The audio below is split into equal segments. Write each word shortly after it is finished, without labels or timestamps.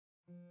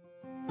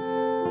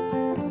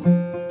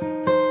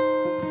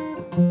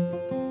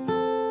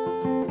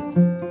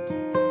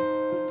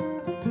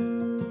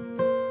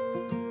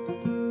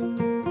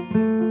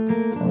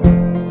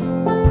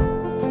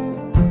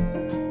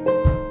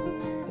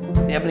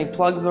any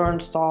plugs are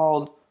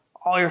installed,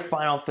 all your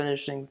final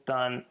finishing's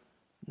done.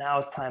 Now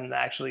it's time to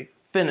actually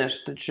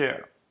finish the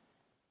chair.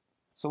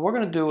 So we're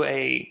going to do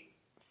a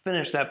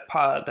finish that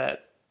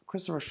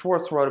Christopher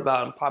Schwartz wrote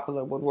about in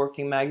Popular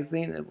Woodworking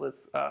magazine. It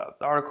was the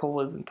article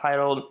was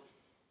entitled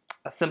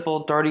 "A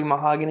Simple Dirty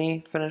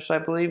Mahogany Finish," I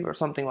believe, or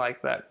something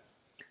like that.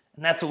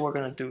 And that's what we're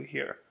going to do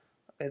here.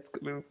 It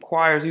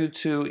requires you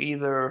to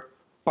either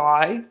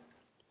buy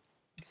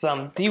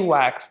some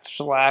de-waxed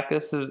shellac.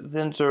 This is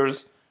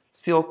Zinsser's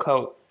Seal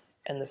Coat,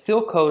 and the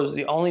Seal Coat is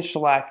the only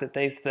shellac that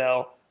they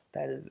sell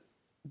that is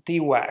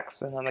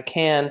de-waxed. And on the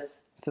can, it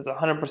says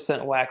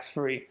 100%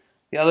 wax-free.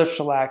 The other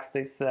shellacs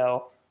they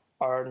sell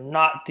are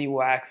not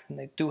de-waxed, and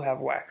they do have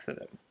wax in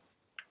it.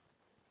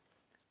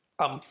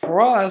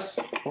 For us,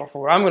 or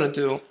for what I'm going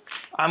to do,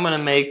 I'm going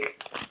to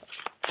make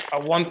a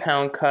 1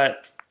 pound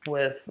cut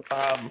with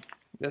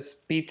this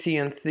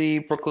BT&C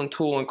Brooklyn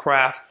Tool and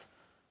Crafts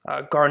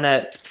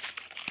Garnet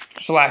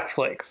shellac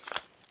flakes.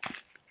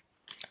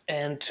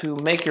 And to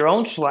make your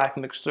own shellac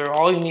mixture,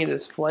 all you need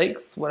is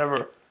flakes,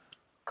 whatever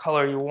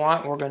color you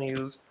want. We're going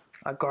to use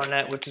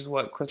Garnet, which is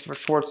what Christopher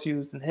Schwartz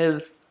used in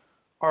his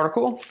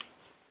article.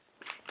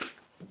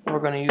 We're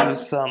going to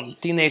use some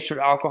denatured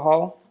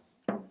alcohol.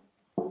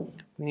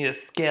 We need a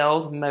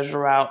scale to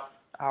measure out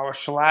our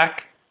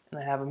shellac, and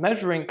I have a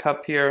measuring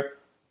cup here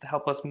to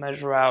help us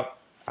measure out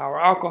our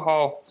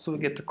alcohol so we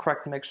get the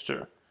correct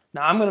mixture.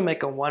 Now I'm going to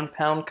make a 1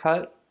 pound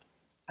cut.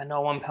 I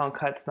know 1 pound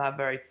cut's not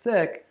very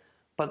thick,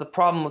 but the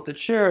problem with the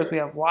chair is we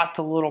have lots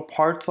of little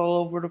parts all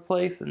over the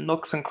place and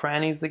nooks and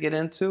crannies to get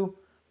into.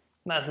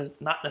 Not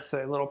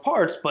necessarily little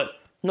parts, but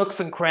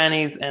nooks and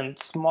crannies and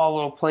small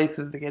little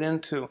places to get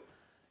into.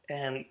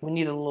 And we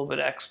need a little bit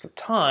extra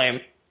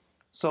time.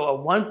 So a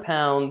 1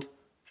 pound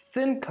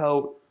thin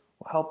coat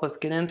will help us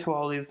get into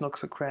all these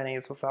nooks and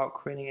crannies without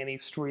creating any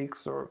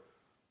streaks or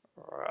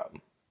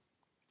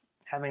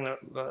having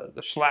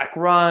the shellac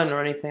run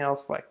or anything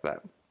else like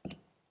that.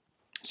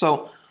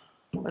 So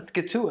let's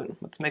get to it.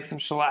 Let's make some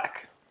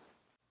shellac.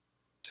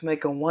 To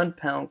make a 1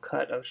 pound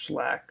cut of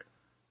shellac,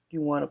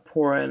 you want to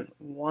pour in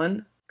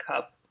 1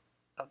 cup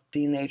of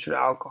denatured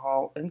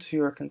alcohol into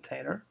your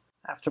container.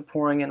 After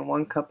pouring in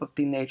 1 cup of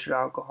denatured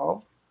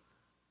alcohol,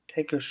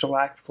 take your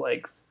shellac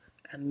flakes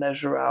and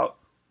measure out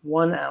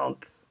 1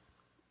 ounce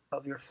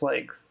of your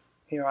flakes.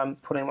 Here I'm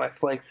putting my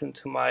flakes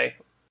into my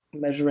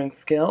measuring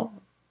scale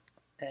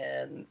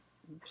and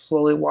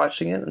slowly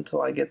watching it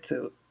until I get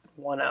to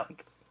 1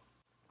 ounce.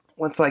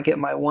 Once I get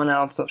my 1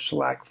 ounce of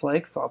shellac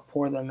flakes, I'll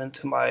pour them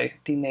into my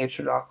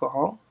denatured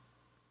alcohol.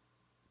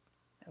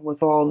 And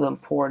with all of them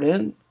poured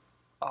in,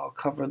 I'll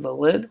cover the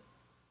lid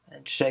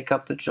and shake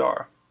up the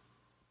jar.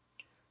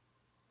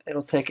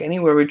 It'll take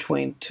anywhere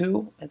between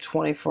 2 and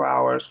 24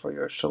 hours for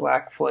your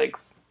shellac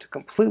flakes to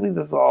completely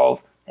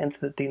dissolve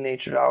into the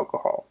denatured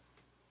alcohol.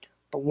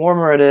 The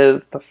warmer it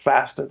is, the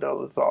faster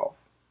they'll dissolve.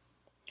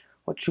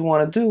 What you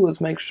want to do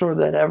is make sure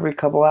that every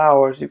couple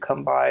hours you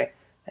come by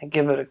and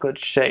give it a good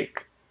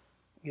shake.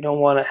 You don't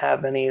want to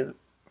have any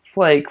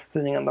flakes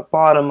sitting on the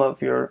bottom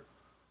of your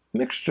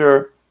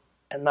mixture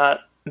and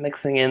not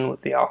mixing in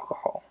with the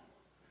alcohol.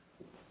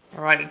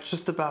 Alright, it's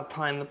just about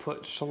time to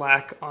put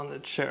shellac on the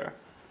chair.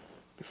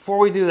 Before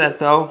we do that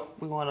though,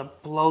 we want to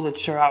blow the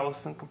chair out with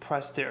some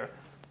compressed air.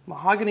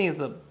 Mahogany is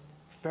a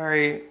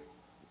very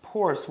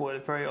porous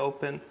wood, very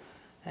open,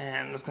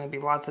 and there's going to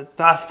be lots of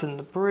dust and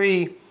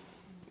debris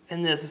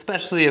in this,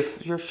 especially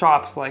if your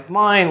shop's like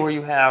mine where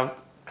you have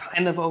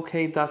kind of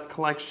okay dust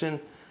collection.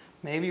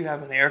 Maybe you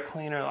have an air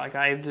cleaner like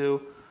I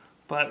do,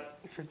 but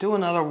if you're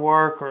doing other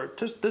work or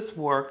just this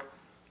work,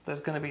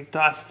 there's going to be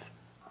dust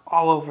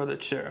all over the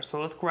chair. So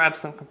let's grab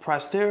some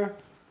compressed air,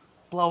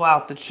 blow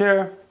out the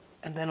chair,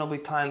 and then it'll be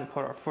time to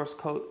put our first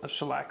coat of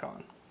shellac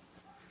on.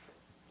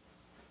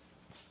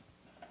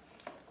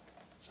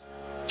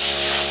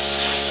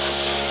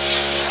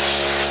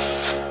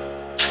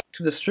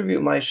 To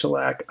distribute my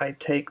shellac, I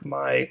take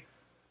my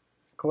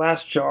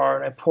glass jar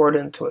and I pour it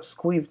into a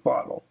squeeze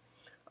bottle.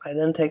 I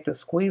then take the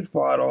squeeze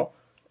bottle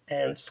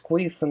and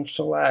squeeze some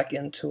shellac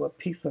into a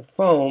piece of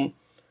foam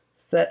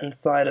set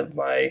inside of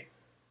my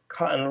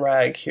cotton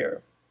rag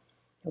here.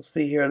 You'll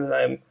see here that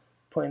I'm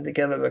putting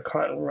together the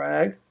cotton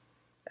rag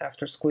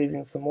after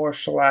squeezing some more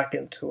shellac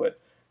into it,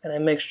 and I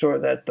make sure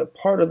that the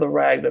part of the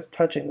rag that's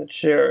touching the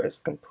chair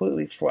is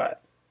completely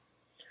flat.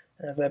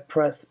 And as I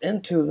press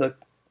into the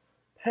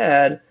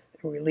pad,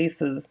 it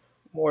releases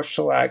more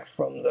shellac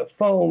from the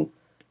foam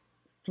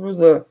through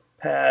the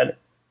pad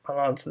and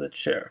onto the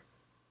chair.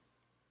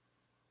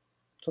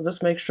 So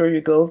just make sure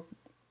you go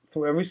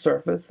through every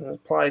surface and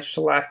apply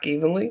shellac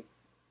evenly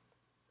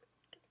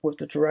with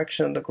the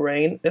direction of the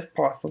grain if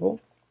possible.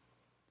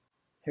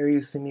 Here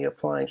you see me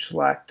applying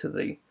shellac to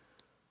the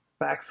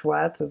back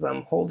slats as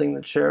I'm holding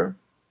the chair.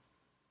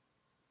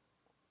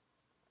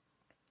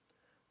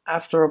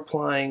 After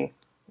applying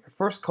your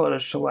first coat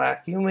of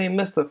shellac, you may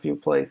miss a few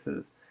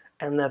places,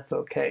 and that's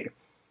okay.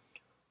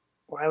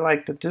 What I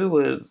like to do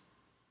is,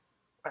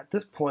 at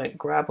this point,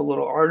 grab a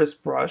little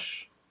artist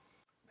brush.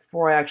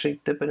 before I actually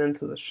dip it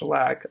into the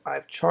shellac,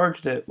 I've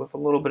charged it with a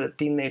little bit of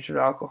denatured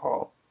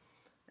alcohol.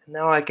 And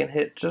now I can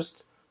hit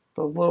just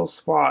the little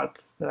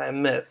spots that I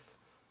missed.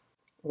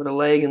 Where the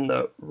leg and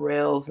the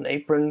rails and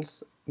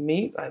aprons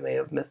meet, I may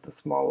have missed a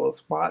small little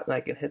spot, and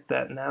I can hit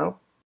that now.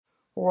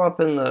 Or up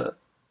in the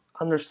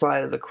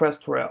underside of the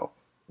crest rail,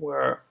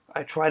 where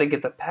I try to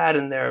get the pad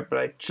in there, but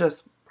I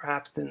just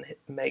perhaps didn't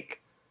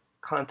make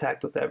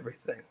contact with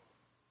everything.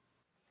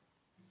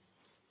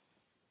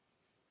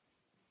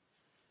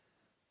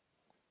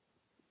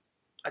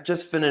 I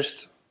just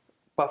finished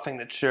buffing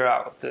the chair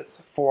out with this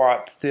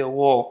 4/0 steel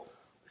wool.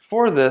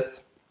 Before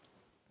this,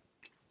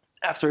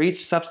 after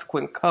each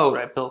subsequent coat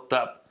I built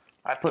up,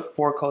 I put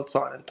 4 coats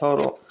on in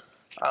total.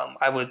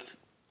 I would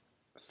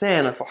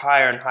sand with a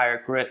higher and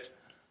higher grit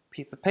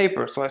piece of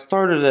paper. So I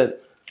started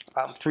at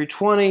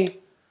 320,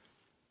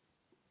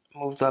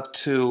 moved up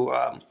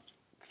to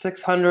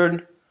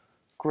 600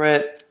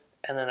 grit,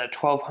 and then a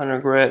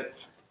 1200 grit,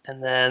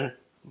 and then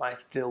my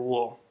steel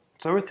wool.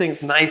 So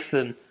everything's nice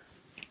and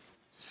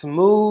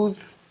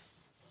smooth.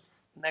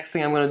 Next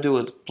thing I'm going to do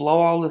is blow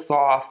all this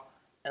off,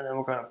 and then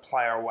we're going to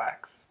apply our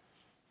wax.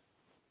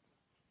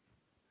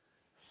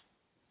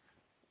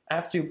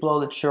 After you blow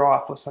the chair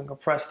off with some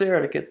compressed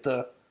air to get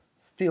the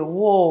steel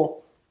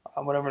wool,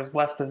 whatever is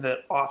left of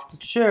it, off the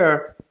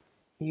chair,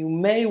 you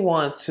may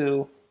want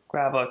to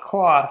grab a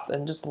cloth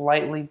and just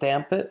lightly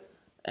damp it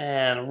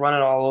and run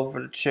it all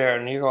over the chair,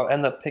 and you're going to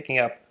end up picking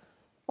up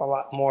a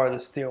lot more of the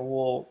steel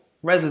wool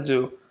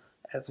residue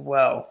as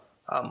well.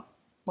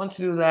 Once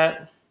you do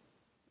that,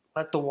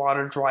 let the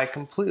water dry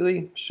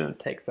completely. Shouldn't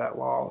take that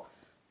long,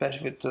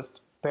 especially if it's just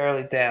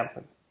barely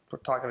damp. We're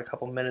talking a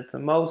couple minutes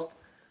at most,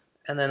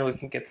 and then we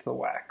can get to the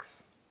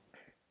wax.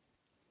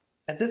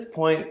 At this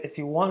point, if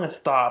you want to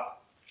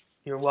stop,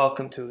 you're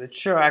welcome to. The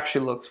chair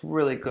actually looks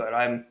really good.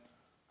 I'm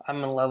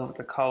in love with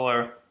the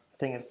color. I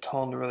think it's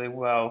toned really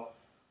well.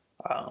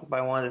 But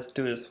I wanted to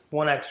do this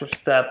one extra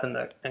step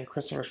in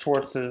Christopher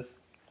Schwartz's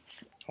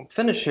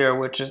finish here,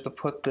 which is to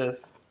put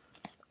this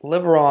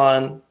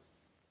Liberon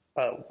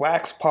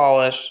wax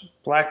polish,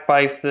 black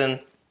bison,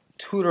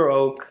 Tudor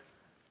oak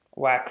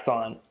wax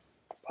on.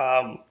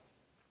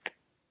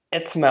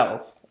 It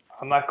smells.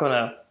 I'm not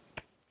gonna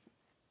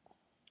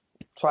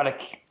try to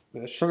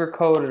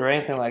sugarcoat it or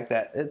anything like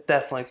that. It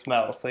definitely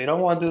smells. So you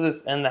don't want to do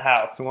this in the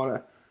house. You want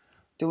to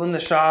do it in the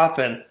shop,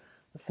 and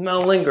the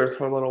smell lingers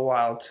for a little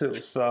while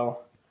too. So,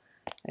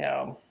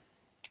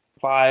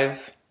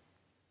 5,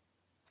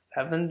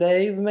 7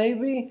 days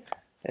maybe.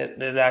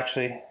 It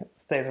actually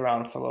stays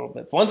around for a little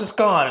bit. But once it's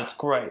gone, it's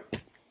great.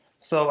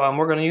 So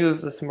we're going to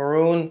use this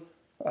maroon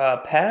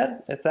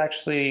pad. It's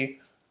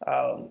actually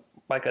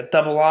like a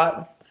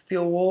double-aught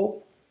steel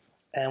wool.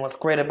 And what's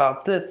great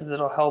about this is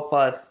it'll help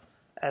us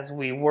as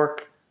we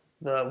work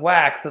the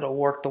wax. It'll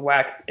work the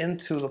wax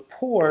into the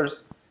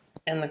pores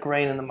and the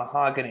grain in the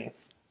mahogany,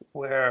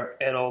 where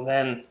it'll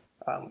then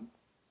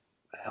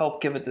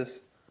help give it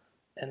this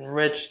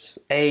enriched,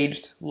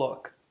 aged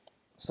look.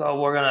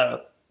 So we're going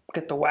to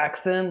get the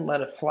wax in,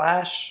 let it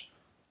flash,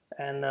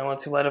 and then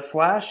once you let it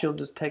flash, you'll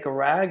just take a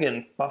rag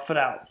and buff it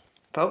out.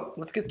 So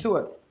let's get to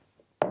it.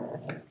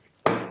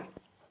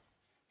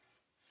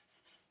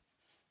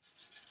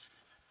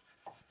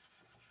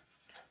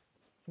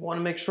 You want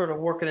to make sure to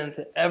work it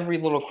into every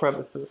little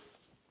crevices.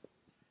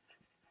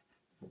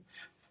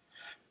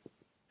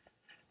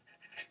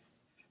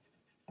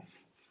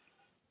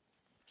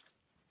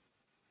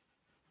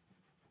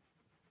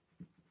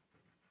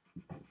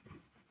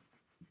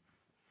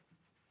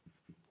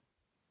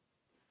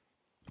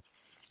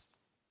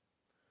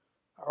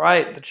 All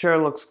right, the chair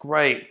looks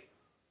great.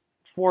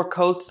 4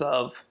 coats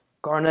of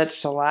Garnet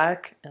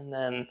shellac, and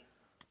then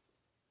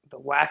the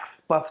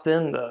wax buffed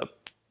in, the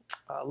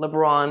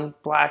Liberon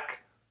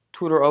black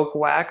Tudor oak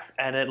wax,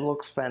 and it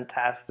looks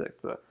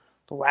fantastic. The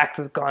wax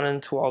has gone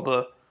into all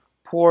the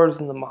pores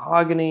in the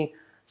mahogany,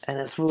 and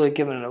it's really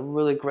given it a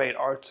really great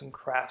arts and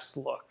crafts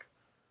look.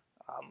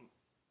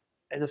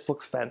 It just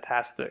looks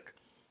fantastic.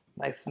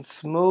 Nice and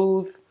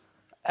smooth.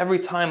 Every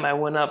time I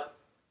went up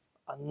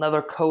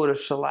another coat of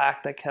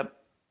shellac, I kept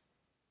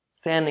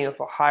sanding with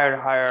a higher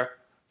and higher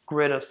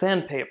grit of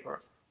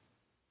sandpaper.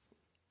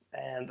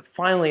 And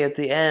finally, at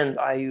the end,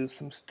 I used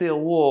some steel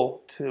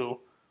wool to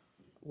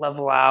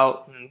level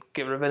out and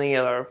get rid of any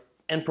other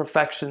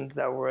imperfections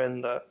that were in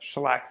the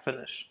shellac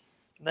finish.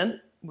 And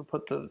then we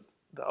put the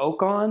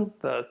oak on,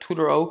 the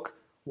Tudor oak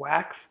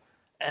wax,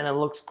 and it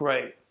looks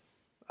great.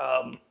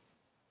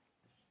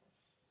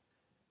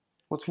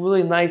 What's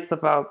really nice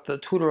about the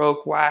Tudor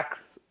oak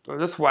wax, or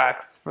this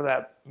wax for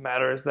that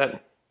matter, is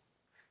that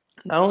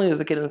not only does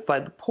it get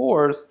inside the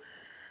pores,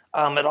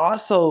 it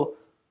also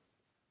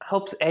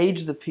helps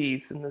age the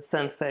piece in the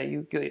sense that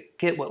you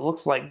get what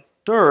looks like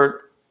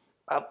dirt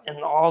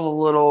in all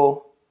the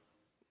little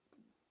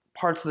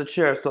parts of the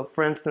chair. So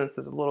for instance,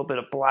 there's a little bit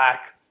of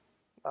black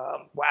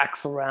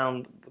wax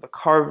around the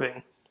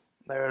carving.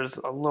 There's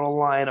a little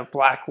line of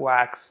black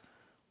wax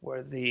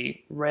where the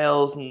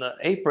rails and the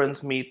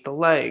aprons meet the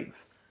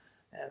legs.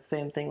 And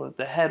same thing with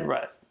the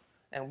headrest.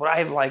 And what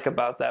I like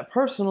about that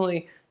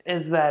personally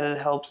is that it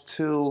helps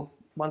to,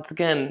 once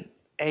again,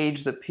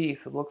 age the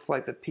piece. It looks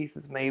like the piece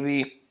is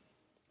maybe,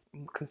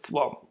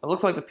 well, it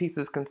looks like the piece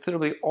is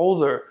considerably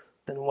older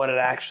than what it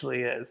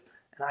actually is.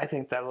 And I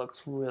think that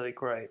looks really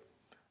great.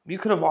 You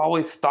could have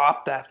always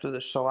stopped after the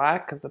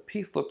shellac because the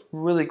piece looked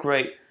really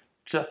great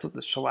just with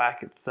the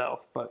shellac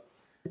itself. But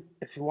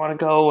if you want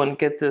to go and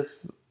get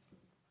this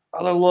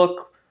other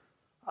look,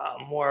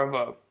 more of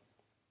an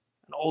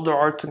older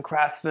arts and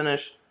crafts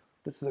finish,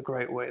 this is a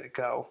great way to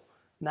go.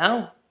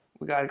 Now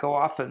we got to go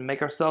off and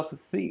make ourselves a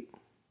seat.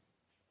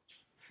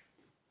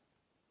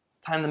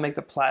 Time to make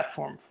the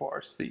platform for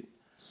our seat.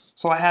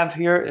 So I have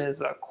here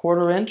is a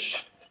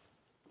 1/4"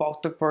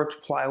 Baltic Birch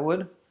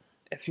plywood.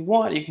 If you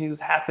want, you can use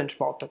 1/2"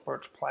 Baltic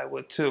Birch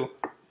plywood too.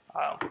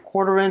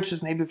 1/4"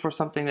 is maybe for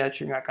something that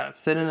you're not going to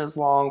sit in as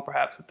long,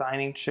 perhaps a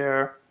dining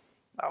chair,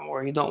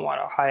 where you don't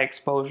want a high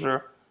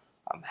exposure.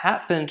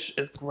 1/2"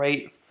 is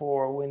great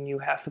for when you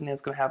have something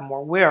that's going to have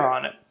more wear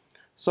on it.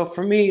 So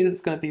for me, this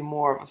is going to be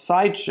more of a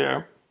side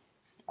chair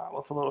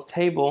with a little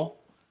table,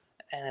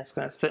 and it's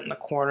going to sit in the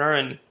corner,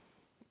 and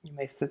you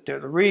may sit there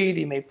to read,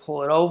 you may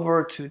pull it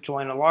over to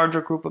join a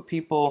larger group of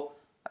people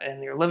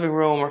in your living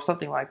room or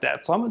something like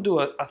that. So I'm going to do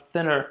a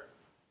thinner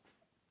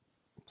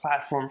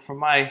platform for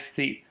my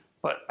seat,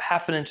 but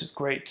 1/2" is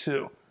great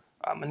too.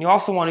 And you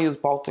also want to use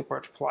Baltic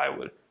Birch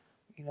plywood.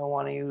 You don't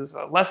want to use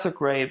a lesser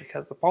grade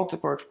because the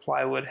Baltic Birch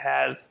plywood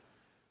has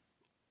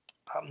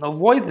no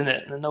voids in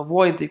it, and no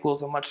voids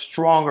equals a much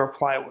stronger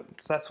plywood.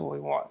 So that's what we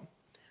want.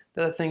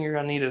 The other thing you're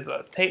going to need is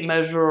a tape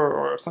measure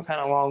or some kind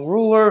of long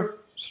ruler,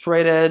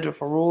 straight edge with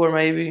a ruler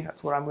maybe.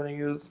 That's what I'm going to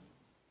use.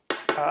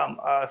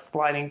 A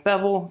sliding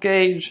bevel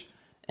gauge,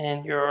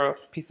 and your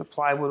piece of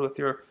plywood with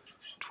your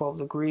 12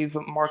 degrees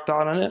marked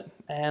out on it,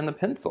 and a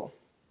pencil.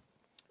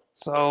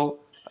 So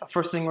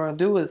first thing we're going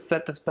to do is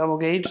set this bevel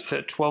gauge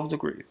to 12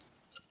 degrees.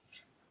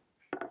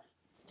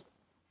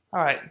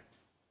 Alright,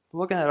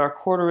 looking at our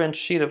 1/4"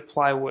 sheet of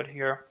plywood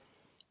here,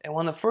 and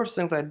one of the first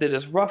things I did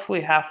is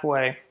roughly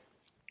halfway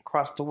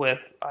across the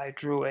width, I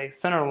drew a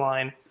center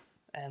line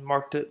and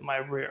marked it my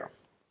rear.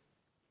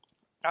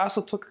 I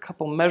also took a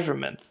couple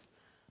measurements.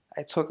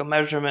 I took a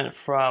measurement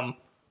from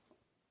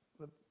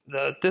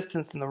the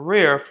distance in the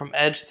rear from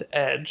edge to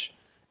edge,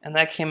 and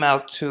that came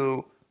out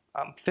to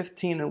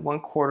 15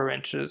 1/4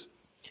 inches.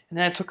 And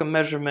then I took a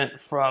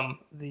measurement from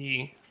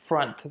the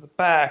front to the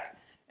back,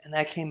 and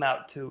that came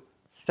out to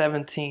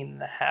 17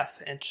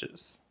 1/2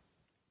 inches.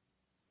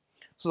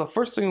 So the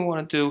first thing we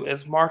want to do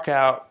is mark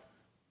out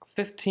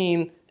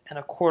 15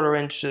 1/4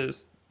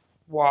 inches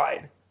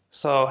wide.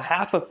 So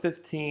half of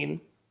 15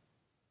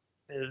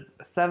 is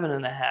 7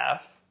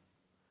 1/2.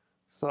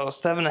 So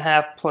 7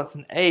 1/2 plus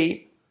an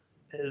 8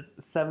 is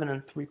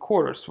 7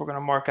 3/4. So we're going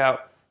to mark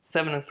out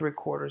 7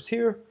 3/4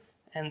 here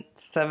and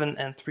 7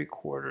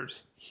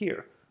 3/4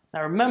 here.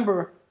 Now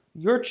remember,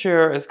 your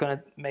chair is going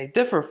to may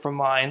differ from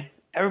mine.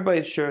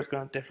 Everybody's chair is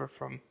going to differ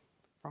from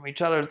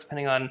each other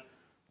depending on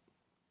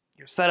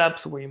your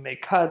setups, where you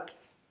make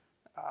cuts,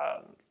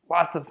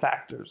 lots of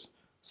factors.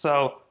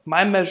 So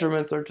my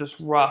measurements are just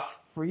rough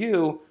for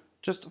you.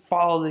 Just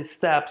follow these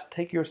steps,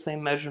 take your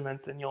same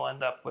measurements, and you'll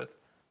end up with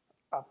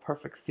a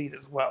perfect seat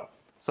as well.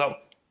 So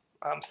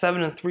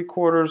 7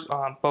 3/4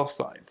 on both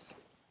sides.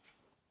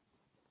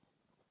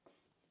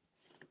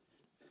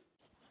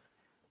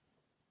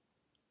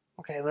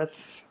 Okay,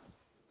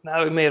 now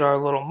that we made our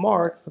little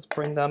marks, let's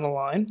bring down the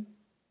line.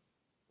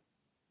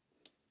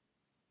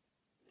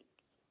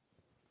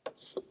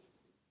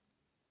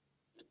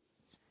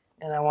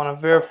 And I want to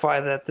verify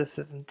that this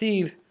is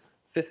indeed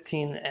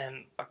 15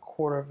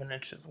 1/4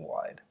 inches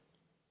wide.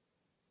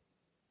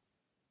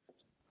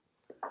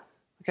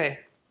 Okay,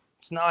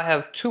 so now I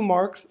have two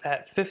marks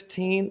at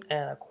 15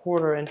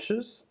 1/4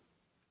 inches.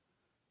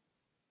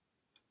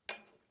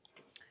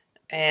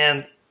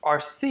 And our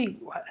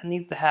seat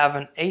needs to have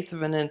an 1/8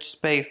 of an inch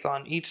space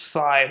on each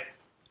side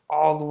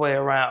all the way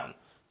around.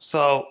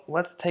 So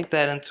let's take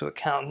that into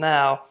account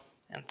now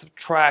and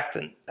subtract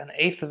an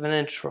 1/8 of an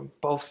inch from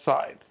both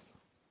sides.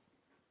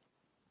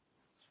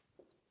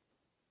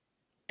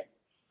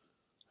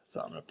 So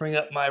I'm going to bring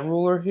up my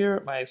ruler here,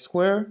 my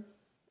square,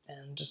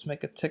 and just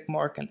make a tick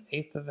mark an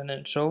 1/8 of an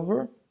inch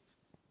over.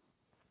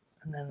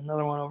 And then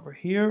another one over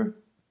here,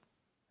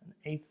 an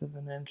 1/8 of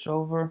an inch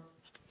over.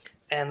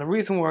 And the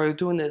reason why we're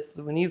doing this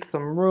is we need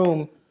some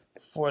room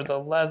for the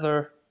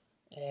leather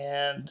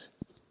and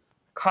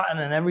cotton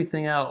and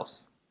everything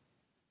else.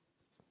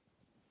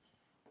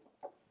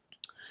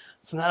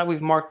 So now that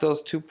we've marked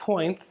those 2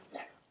 points,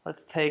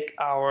 let's take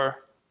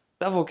our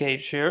bevel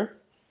gauge here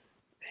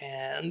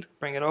and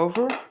bring it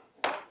over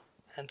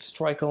and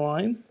strike a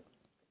line.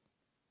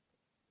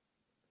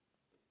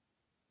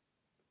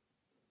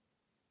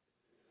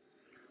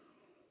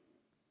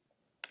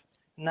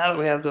 Now that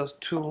we have those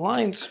 2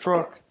 lines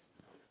struck,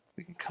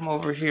 we can come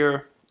over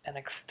here and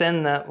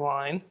extend that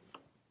line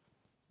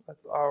with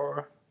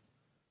our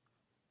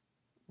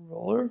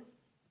roller.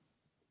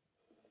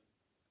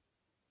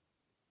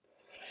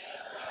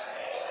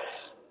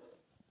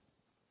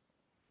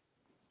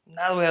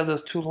 Now that we have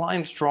those 2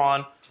 lines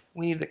drawn,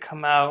 we need to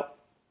come out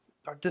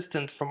our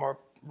distance from our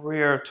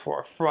rear to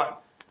our front.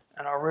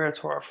 And our rear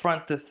to our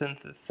front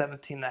distance is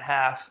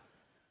 17.5.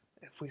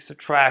 If we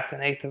subtract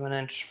 1/8 of an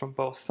inch from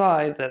both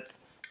sides,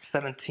 that's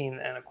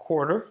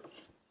 17.25.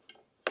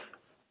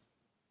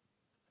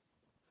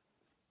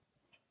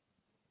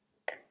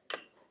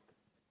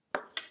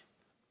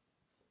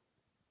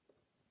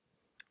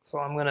 So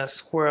I'm going to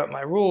square up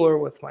my ruler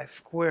with my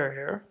square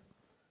here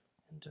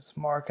and just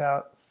mark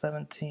out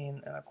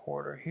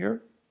 17.25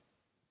 here.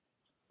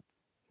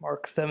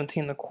 Mark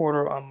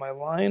 17.25 on my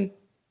line.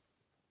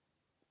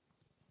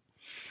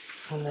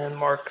 And then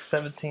mark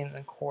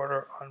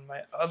 17.25 on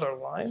my other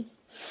line.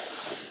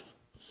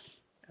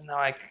 And now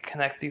I can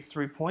connect these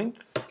 3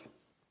 points.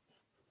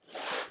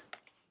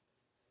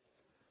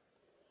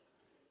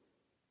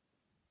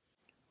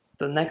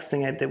 The next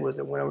thing I did was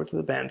I went over to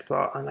the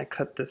bandsaw and I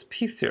cut this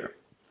piece here.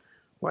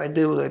 What I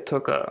did was I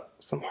took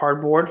some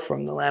hardboard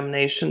from the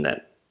lamination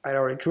that I'd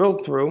already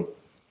drilled through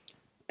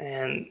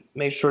and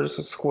made sure this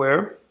was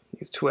square,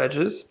 these two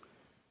edges,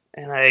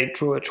 and I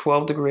drew a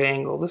 12-degree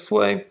angle this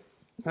way,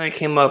 and I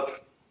came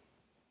up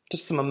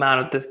just some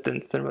amount of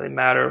distance, didn't really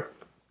matter,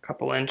 a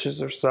couple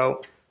inches or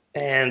so,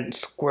 and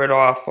squared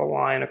off a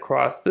line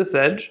across this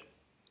edge,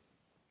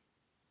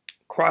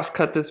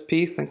 cross-cut this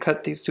piece, and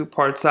cut these two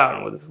parts out.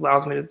 And what this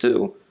allows me to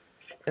do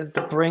is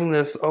to bring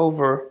this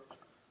over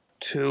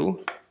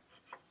to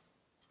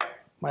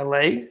my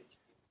leg.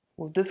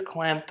 With this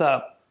clamped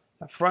up,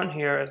 the front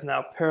here is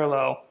now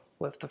parallel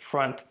with the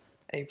front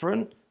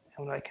apron.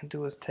 And what I can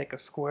do is take a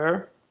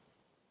square,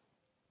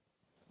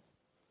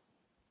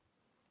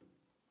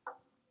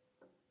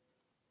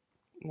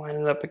 line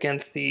it up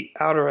against the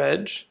outer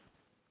edge,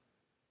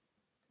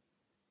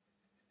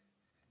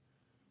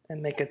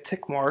 and make a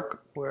tick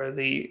mark where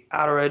the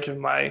outer edge of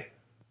my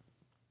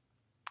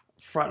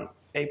front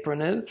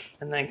apron is,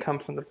 and then come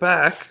from the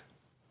back.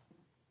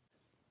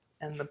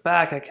 And the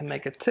back I can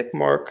make a tick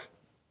mark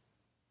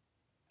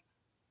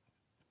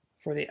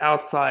for the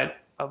outside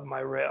of my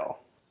rail.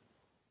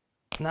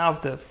 Now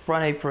with the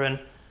front apron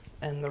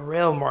and the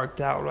rail marked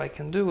out, what I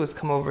can do is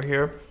come over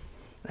here.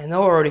 I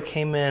know I already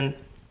came in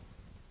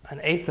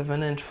 1/8 of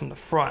an inch from the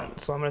front,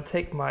 so I'm going to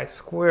take my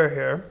square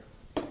here,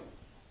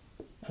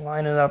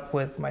 line it up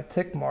with my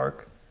tick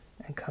mark,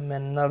 and come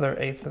in another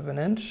 1/8 of an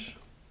inch.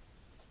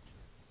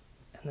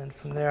 And then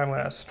from there I'm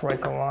going to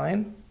strike a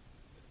line.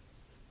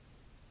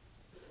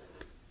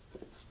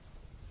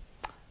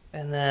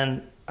 And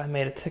then I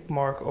made a tick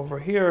mark over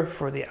here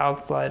for the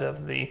outside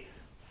of the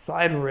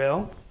side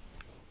rail.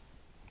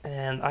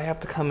 And I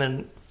have to come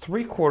in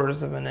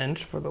 3/4 of an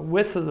inch for the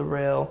width of the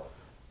rail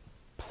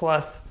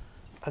plus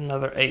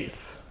another 1/8.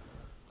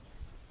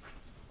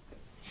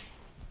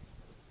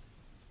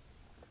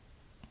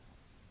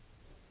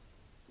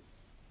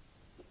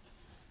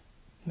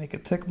 Make a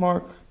tick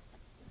mark.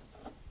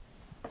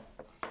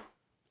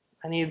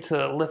 I need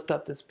to lift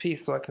up this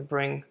piece so I can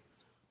bring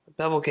the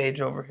bevel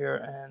gauge over here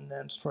and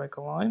then strike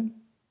a line.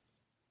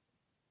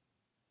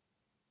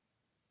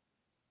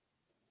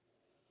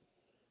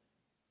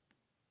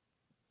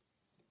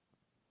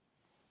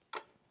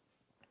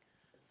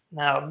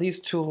 Now these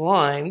two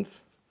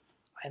lines,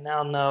 I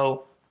now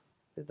know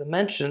the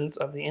dimensions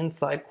of the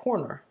inside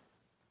corner.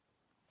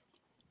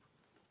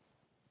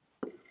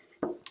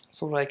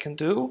 So what I can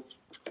do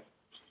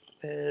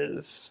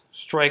is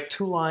strike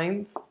two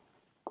lines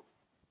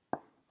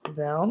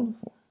down.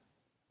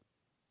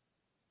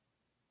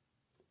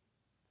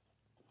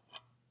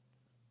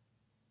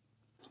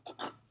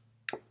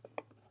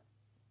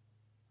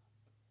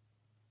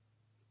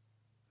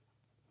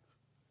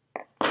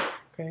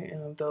 Okay,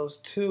 and of those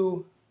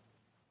two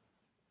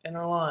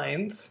inner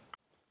lines,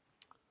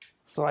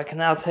 so I can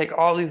now take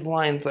all these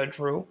lines I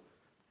drew.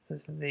 This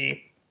is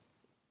the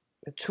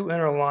two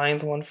inner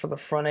lines, one for the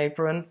front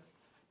apron,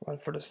 one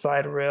for the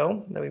side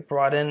rail that we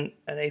brought in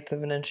 1/8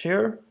 of an inch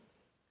here,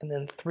 and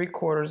then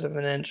 3/4 of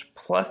an inch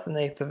plus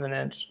 1/8 of an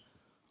inch.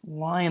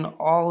 Line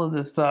all of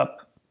this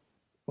up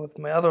with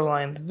my other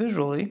lines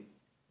visually,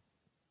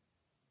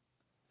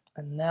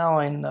 and now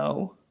I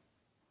know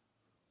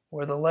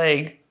where the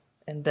leg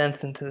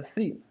indents into the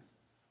seat.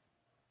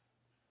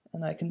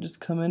 And I can just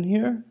come in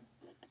here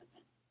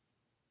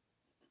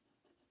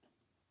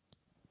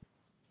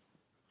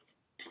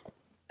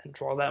and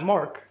draw that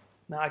mark.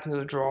 Now I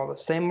can draw the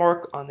same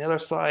mark on the other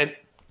side.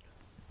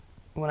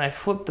 When I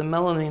flip the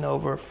melamine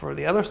over for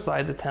the other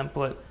side of the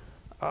template,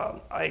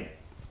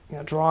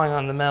 drawing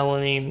on the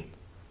melamine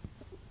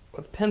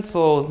with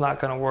pencil is not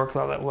going to work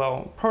all that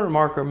well. Permanent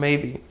marker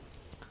maybe.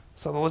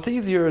 So what's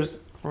easier is,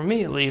 for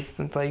me at least,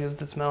 since I use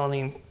this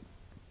melamine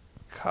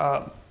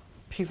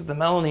piece of the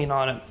melamine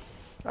on it,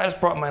 I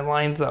just brought my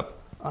lines up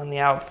on the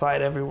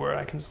outside everywhere.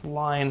 I can just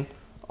line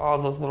all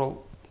those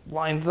little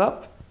lines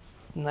up,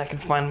 and I can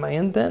find my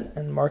indent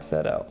and mark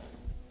that out.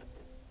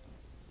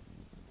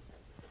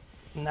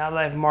 Now that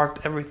I've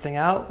marked everything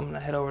out, I'm going to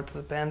head over to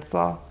the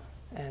bandsaw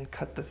and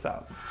cut this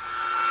out.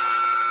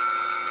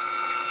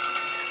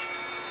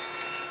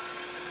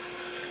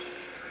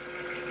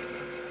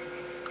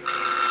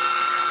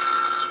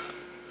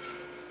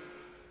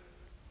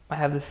 I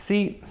have the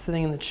seat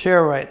sitting in the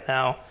chair right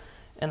now,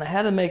 and I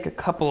had to make a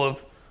couple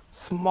of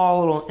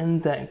small little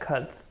indent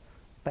cuts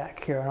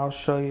back here, and I'll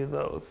show you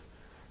those.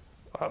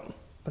 But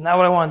now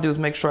what I want to do is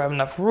make sure I have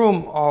enough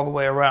room all the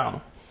way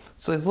around.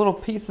 So these little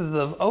pieces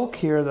of oak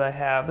here that I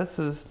have,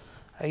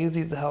 I use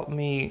these to help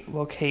me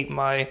locate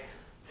my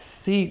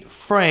seat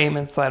frame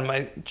inside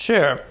my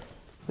chair.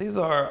 So these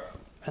are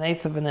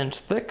 1/8 of an inch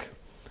thick,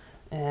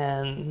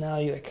 and now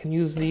I can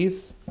use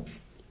these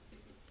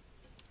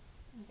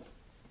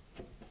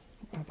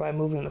by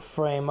moving the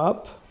frame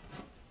up,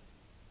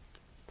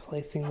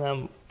 placing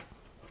them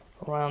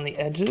around the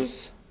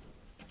edges.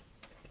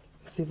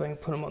 Let's see if I can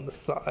put them on the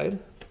side.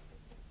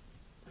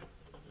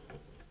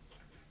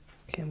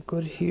 Okay, I'm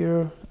good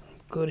here, I'm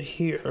good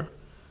here,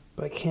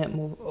 but I can't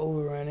move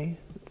over any.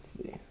 Let's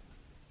see.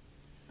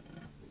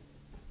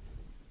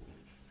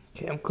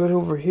 Okay, I'm good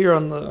over here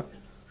on the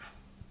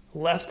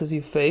left as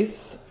you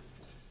face.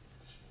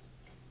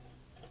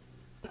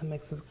 That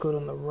makes us good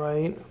on the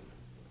right.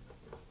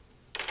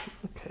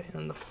 Okay,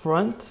 and the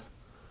front.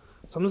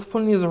 So I'm just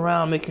putting these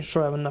around, making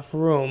sure I have enough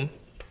room.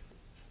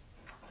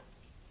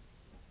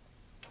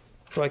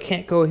 So I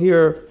can't go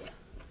here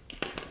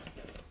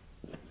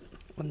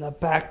in the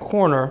back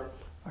corner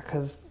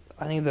because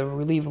I need to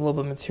relieve a little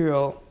bit of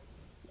material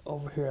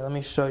over here. Let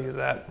me show you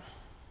that.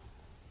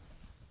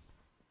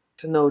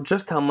 To know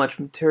just how much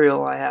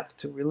material I have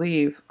to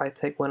relieve, I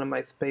take one of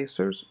my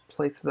spacers,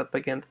 place it up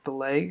against the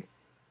leg,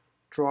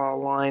 draw a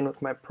line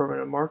with my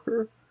permanent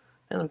marker,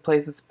 and then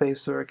place a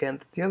spacer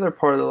against the other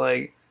part of the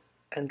leg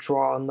and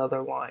draw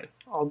another line.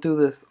 I'll do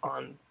this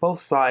on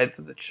both sides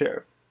of the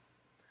chair.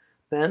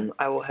 Then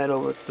I will head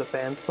over to the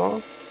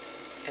bandsaw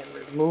and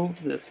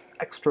remove this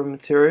extra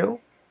material.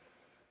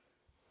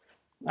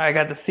 I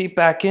got the seat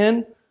back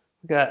in.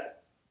 We got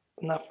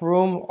enough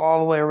room all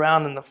the way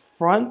around in the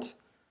front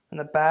and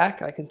the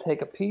back. I can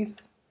take a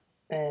piece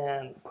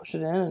and push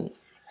it in and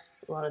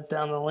run it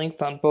down the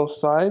length on both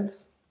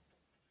sides.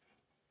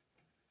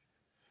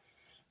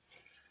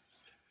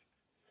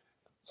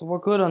 So we're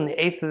good on the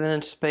 1/8 of an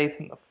inch space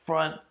in the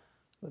front,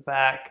 the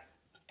back,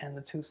 and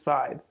the two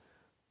sides.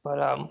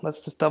 But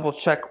let's just double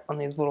check on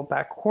these little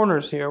back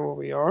corners here where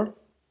we are.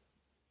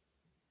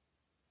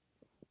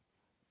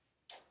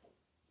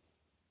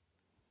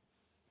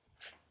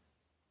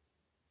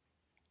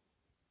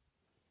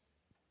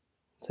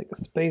 Take a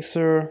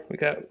spacer.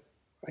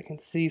 I can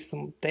see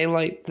some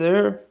daylight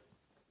there.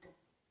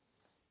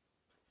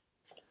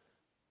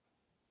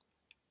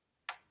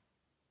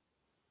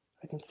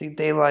 I can see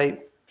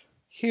daylight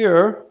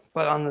here,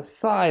 but on the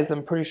sides,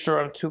 I'm pretty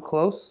sure I'm too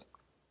close.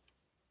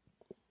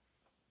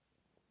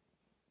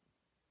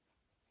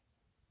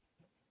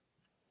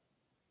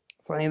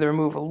 So I need to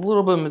remove a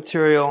little bit of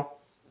material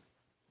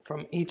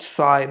from each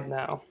side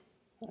now,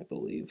 I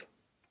believe.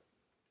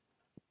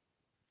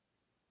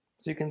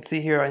 So you can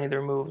see here I need to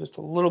remove just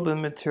a little bit of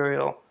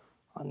material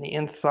on the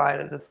inside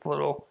of this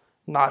little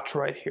notch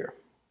right here.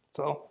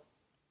 So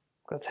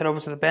let's head over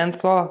to the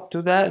bandsaw,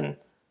 do that, and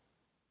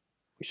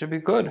we should be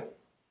good.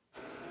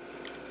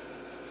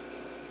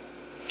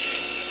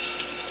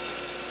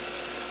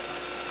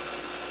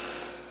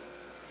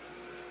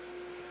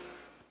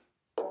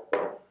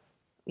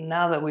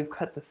 Now that we've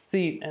cut the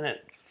seat and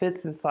it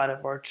fits inside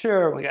of our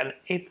chair, we got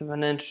 1/8 of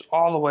an inch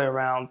all the way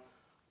around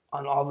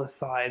on all the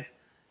sides.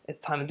 It's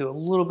time to do a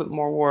little bit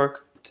more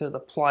work to the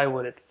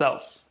plywood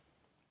itself.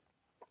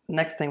 The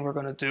next thing we're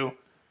going to do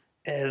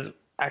is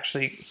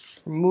actually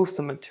remove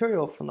some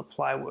material from the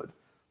plywood.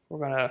 We're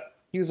going to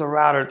use a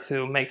router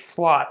to make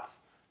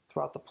slots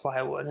throughout the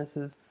plywood. This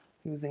is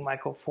using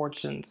Michael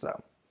Fortune's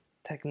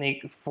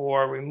technique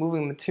for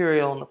removing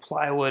material in the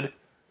plywood,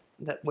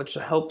 which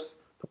helps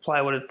the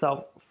plywood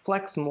itself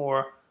flex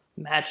more,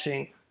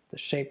 matching the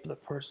shape of the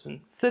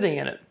person sitting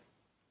in it.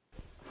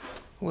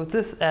 With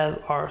this as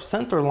our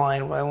center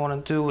line, what I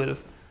want to do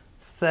is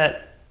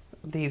set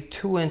these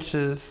 2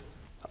 inches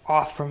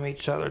off from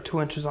each other, 2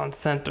 inches on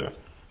center.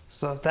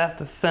 So if that's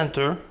the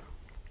center,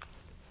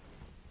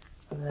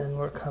 and then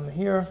we're coming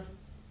here,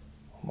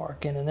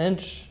 mark in 1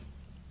 inch,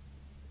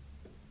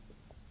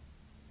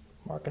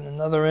 mark in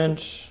another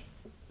inch,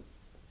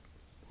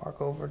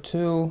 mark over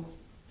 2.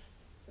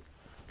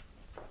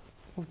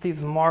 With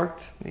these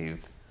marked,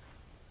 these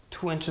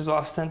 2 inches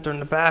off center in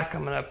the back,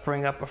 I'm going to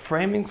bring up a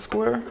framing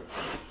square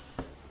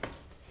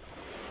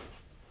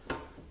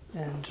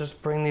and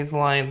just bring these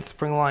lines,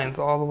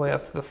 all the way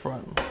up to the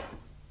front.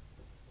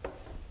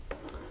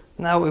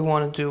 Now what we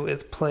want to do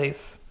is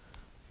place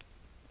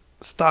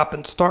stop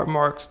and start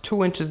marks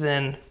 2 inches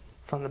in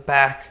from the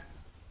back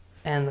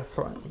and the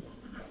front.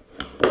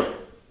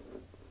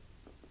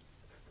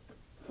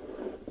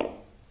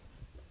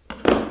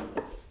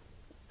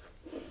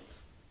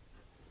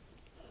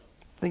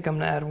 I think I'm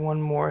going to add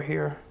one more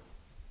here.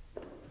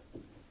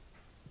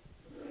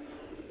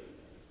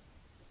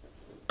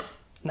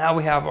 Now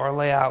we have our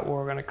layout where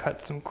we're going to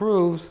cut some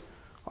grooves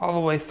all the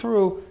way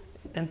through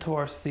into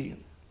our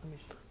seat.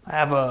 I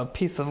have a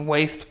piece of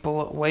waste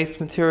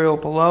material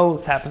below.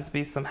 This happens to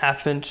be some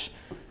 1/2 inch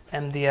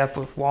MDF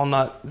with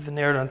walnut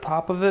veneered on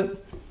top of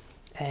it.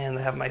 And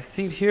I have my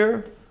seat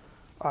here.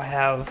 I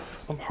have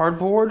some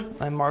hardboard.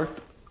 I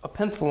marked a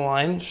pencil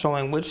line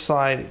showing which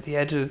side, the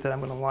edges that I'm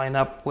going to line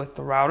up with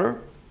the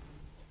router.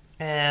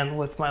 And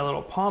with my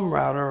little palm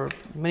router,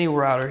 mini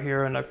router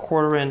here, and a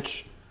 1/4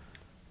 inch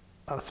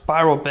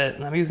spiral bit,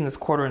 and I'm using this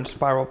 1/4 inch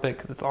spiral bit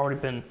because it's already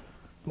been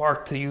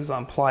marked to use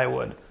on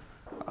plywood.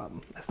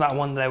 It's not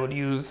one that I would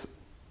use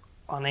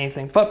on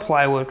anything but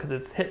plywood because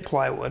it's hit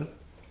plywood.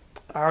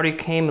 I already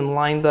came and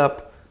lined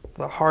up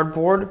the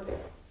hardboard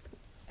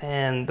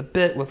and the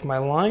bit with my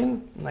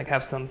line, and I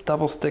have some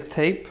double stick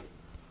tape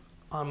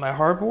on my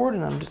hardboard,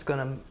 and I'm just going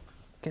to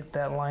get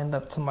that lined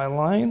up to my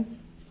line.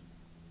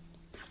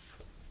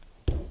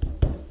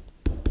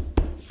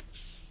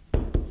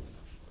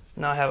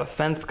 Now I have a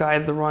fence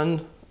guide to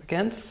run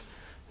against,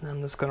 and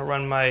I'm just going to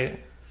run my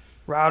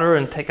router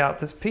and take out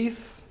this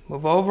piece,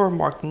 move over,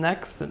 mark the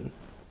next, and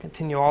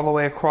continue all the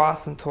way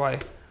across until I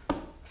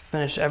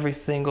finish every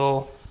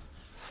single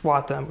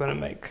slot that I'm going to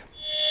make.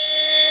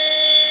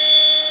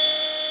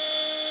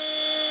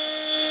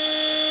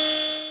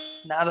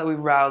 Now that we've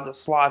routed the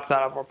slots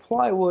out of our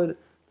plywood,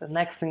 the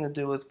next thing to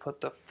do is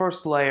put the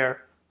first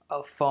layer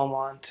of foam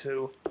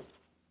onto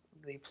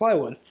the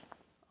plywood.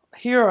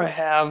 Here I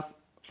have,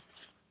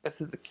 it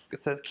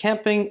says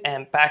camping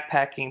and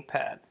backpacking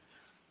pad.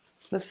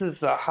 This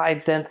is a high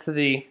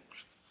density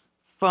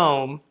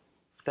foam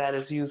that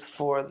is used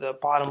for the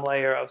bottom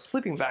layer of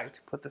sleeping bags.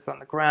 You put this on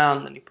the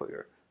ground, then you put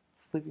your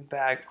sleeping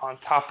bag on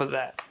top of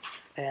that.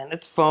 And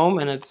it's foam,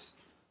 and it's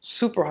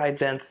super high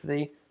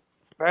density,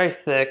 very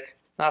thick,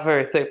 not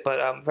very thick,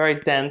 but very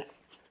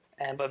dense,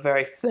 but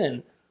very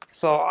thin.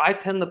 So I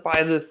tend to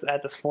buy this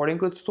at the sporting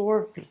goods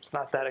store. It's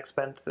not that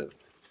expensive,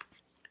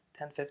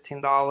 $10,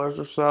 $15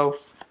 or so.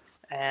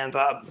 And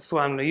that's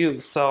what I'm going to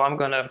use. So I'm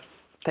going to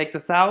take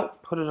this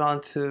out, put it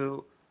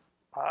onto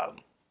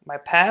my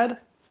pad,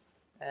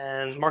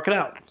 and mark it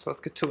out. So let's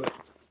get to it.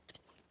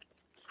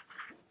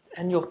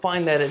 And you'll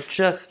find that it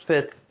just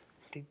fits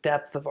the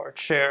depth of our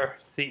chair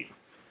seat.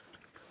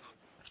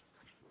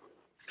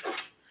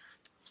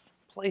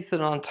 Place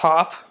it on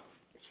top,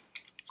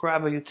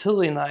 grab a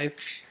utility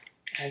knife,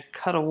 and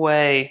cut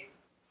away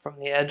from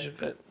the edge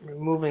of it,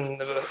 removing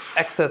the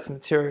excess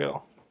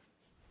material.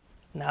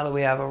 Now that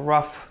we have a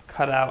rough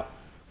cutout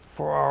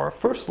for our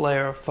first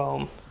layer of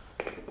foam,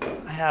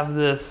 I have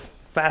this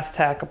Fast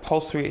Tack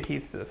upholstery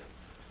adhesive.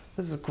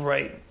 This is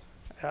great.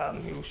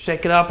 You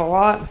shake it up a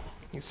lot,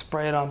 you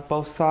spray it on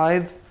both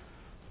sides,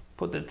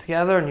 put it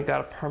together, and you got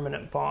a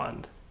permanent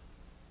bond.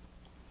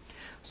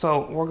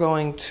 So I'm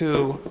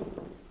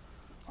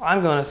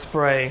going to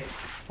spray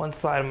one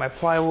side of my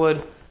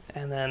plywood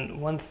and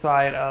then one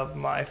side of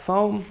my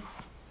foam,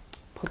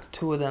 put the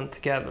two of them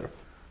together.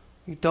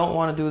 You don't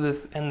want to do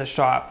this in the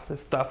shop.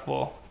 This stuff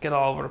will get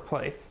all over the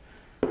place.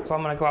 So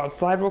I'm going to go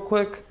outside real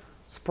quick,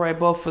 spray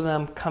both of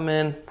them, come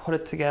in, put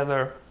it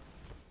together.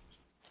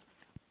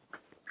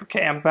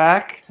 Okay, I'm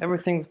back.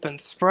 Everything's been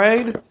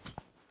sprayed.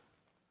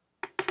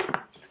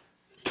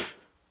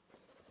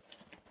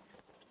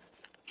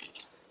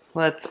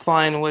 Let's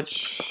find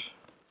which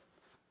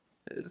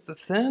is the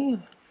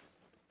thin.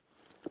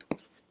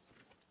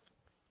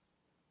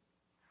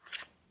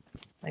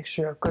 Make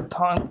sure you have good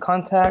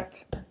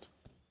contact.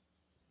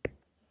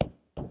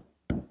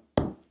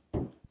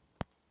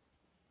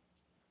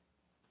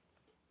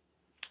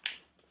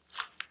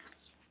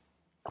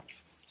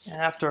 And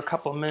after a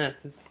couple of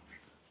minutes,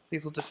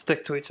 these will just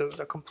stick to each other.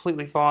 They'll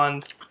completely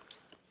bond.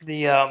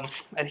 The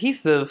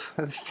adhesive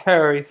is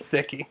very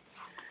sticky,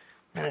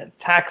 and it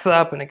tacks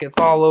up and it gets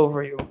all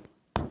over you.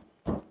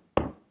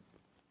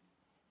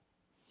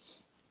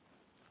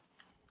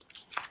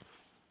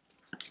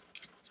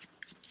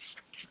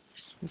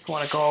 Just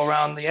want to go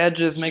around the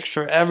edges, make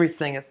sure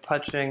everything is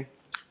touching.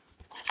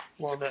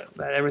 Well, that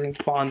everything's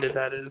bonded,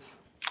 that is.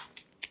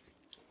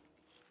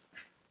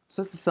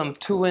 So this is some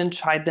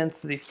 2-inch high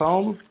density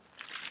foam.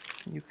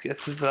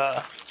 This is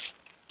a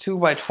 2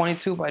 by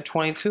 22 by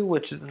 22,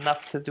 which is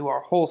enough to do our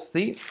whole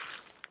seat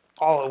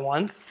all at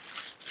once.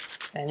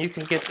 And you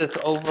can get this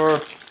over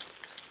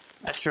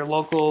at your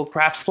local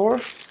craft store.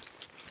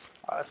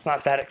 It's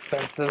not that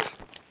expensive.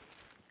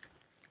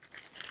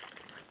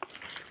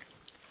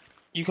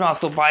 You can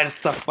also buy the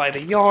stuff by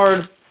the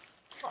yard.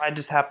 I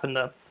just happened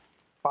to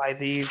buy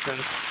these, and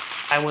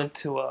I went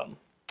to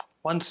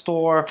one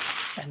store,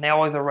 and they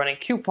always are running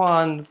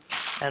coupons,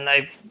 and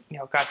I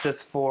got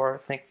this for,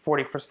 I think,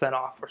 40%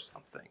 off or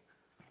something.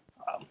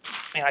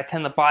 And I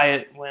tend to buy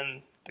it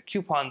when the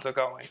coupons are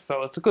going,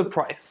 so it's a good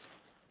price.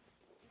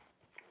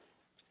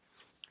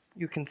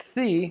 You can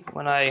see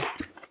when I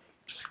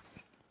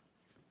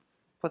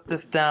put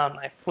this down,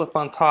 I flip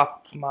on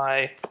top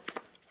my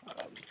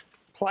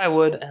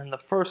plywood and the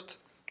first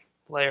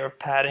layer of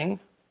padding.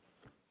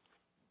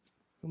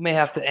 We may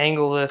have to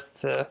angle this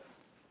to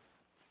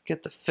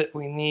get the fit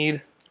we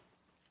need.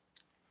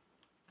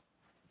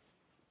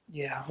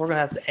 Yeah, we're gonna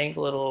have to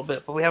angle it a little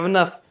bit, but we have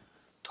enough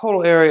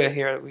total area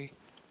here that we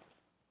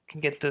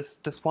can get this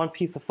one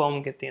piece of foam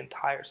and get the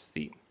entire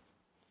seat.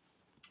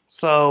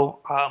 So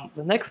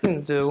the next thing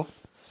to do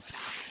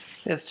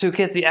is to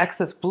get the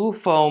excess blue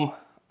foam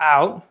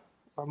out,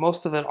 or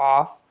most of it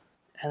off,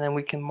 and then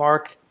we can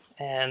mark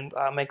and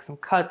make some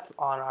cuts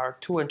on our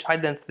 2-inch high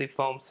density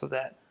foam so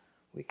that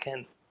we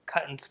can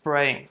cut and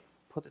spray and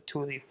put the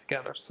two of these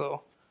together.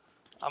 So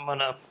I'm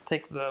gonna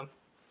take the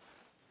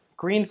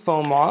green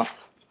foam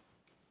off.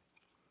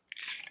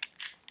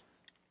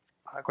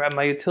 I grab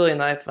my utility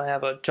knife, and I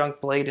have a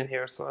junk blade in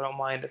here, so I don't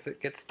mind if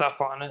it gets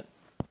stuff on it,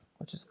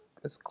 which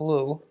is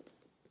glue.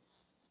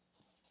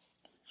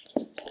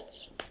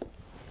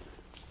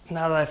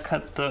 Now that I've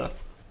cut the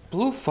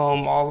blue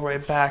foam all the way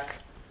back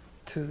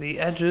to the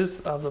edges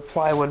of the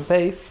plywood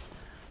base,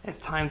 it's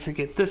time to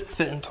get this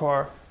fit into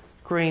our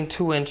green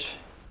 2-inch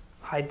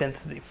high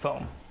density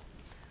foam.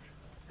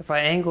 If I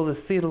angle the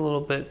seat a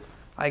little bit,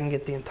 I can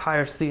get the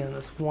entire seat in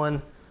this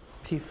one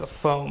piece of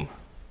foam.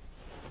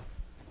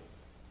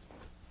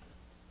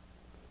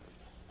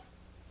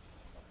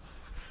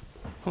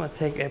 I'm going to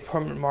take a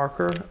permanent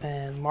marker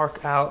and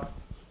mark out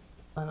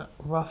a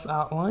rough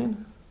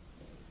outline.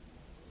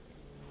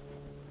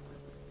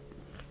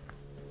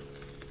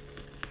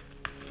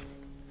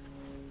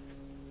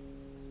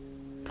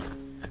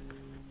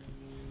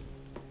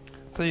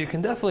 So you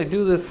can definitely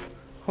do this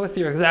with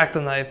your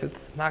X-Acto knife.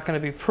 It's not going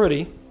to be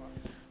pretty.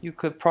 You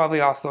could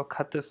probably also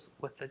cut this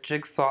with a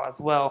jigsaw as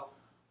well.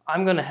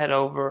 I'm going to head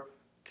over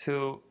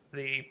to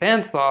the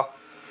bandsaw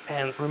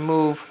and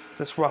remove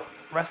this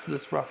rest of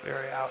this rough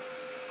area out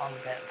on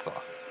the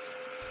bandsaw.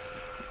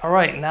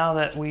 Alright, now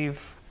that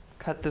we've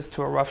cut this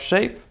to a rough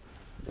shape,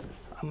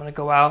 I'm going to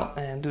go out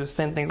and do the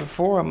same thing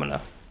before. I'm going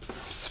to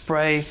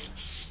spray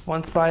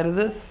one side of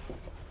this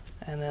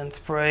and then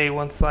spray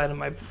one side of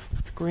my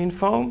green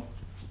foam.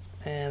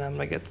 And I'm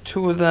going to get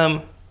two of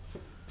them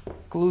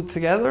glued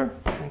together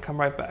and come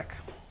right back.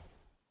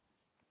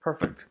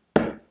 Perfect.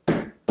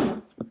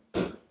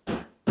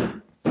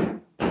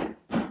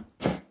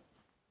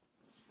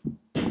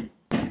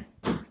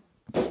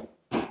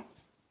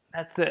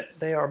 That's it.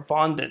 They are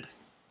bonded.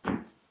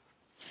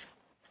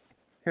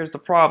 Here's the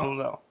problem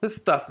though. This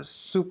stuff is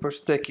super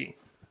sticky.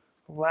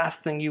 The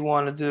last thing you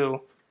want to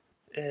do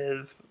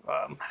is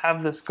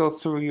have this go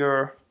through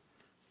your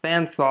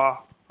bandsaw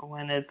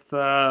when it's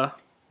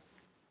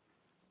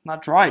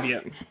not dried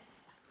yet.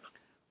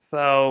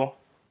 So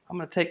I'm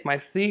going to take my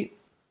seat,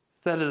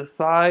 set it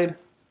aside,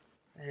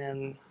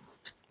 and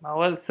I'll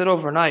let it sit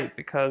overnight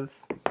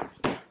because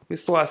we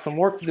still have some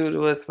work to do to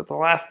this, but the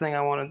last thing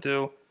I want to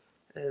do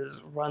is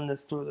run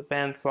this through the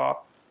bandsaw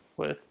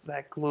with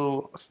that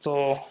glue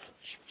still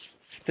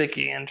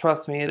sticky. And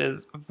trust me, it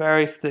is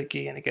very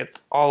sticky and it gets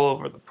all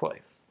over the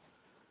place.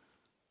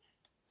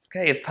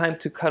 Okay, it's time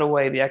to cut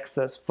away the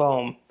excess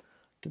foam.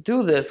 To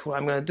do this, what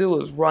I'm going to do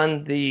is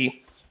run the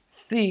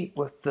seat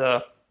with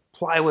the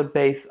plywood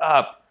base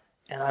up,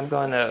 and I'm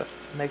going to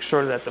make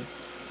sure that the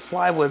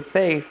plywood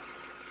base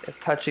is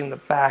touching the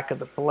back of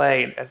the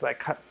blade as I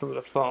cut through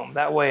the foam.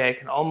 That way I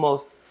can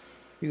almost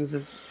use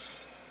this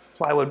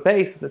plywood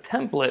base as a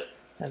template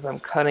as I'm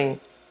cutting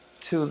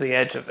to the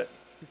edge of it.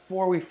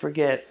 Before we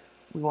forget,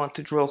 we want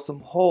to drill some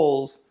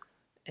holes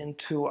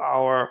into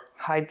our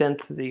high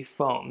density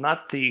foam,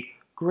 not the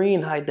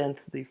green high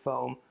density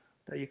foam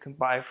that you can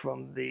buy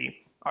from the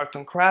arts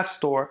and crafts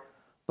store,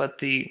 but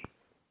the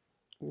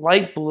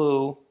light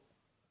blue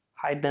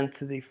high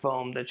density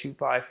foam that you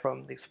buy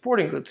from the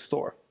sporting goods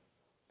store.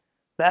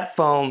 That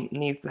foam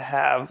needs to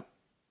have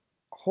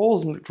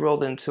holes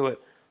drilled into it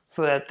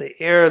so that the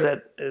air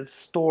that is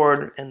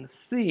stored in the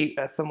seat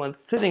as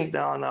someone's sitting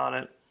down on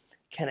it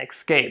can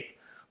escape.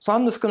 So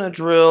I'm just going to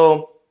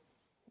drill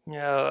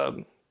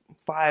 5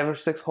 or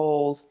 6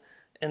 holes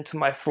into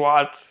my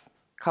slots,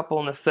 a couple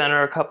in the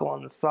center, a couple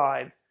on the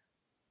side.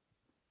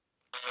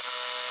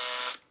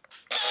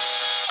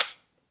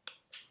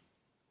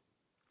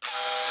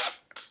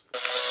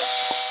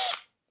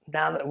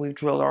 Now that we've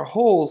drilled our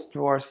holes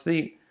through our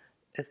seat,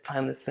 it's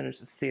time to finish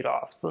the seat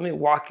off. So let me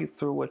walk you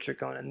through what you're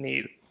going to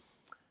need.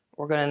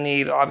 We're going to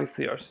need,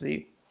 obviously, our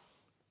seat.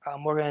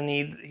 We're going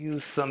to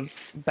use some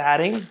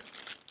batting.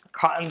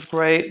 Cotton's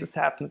great. This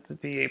happens to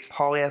be a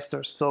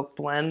polyester silk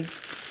blend.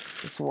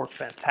 This will work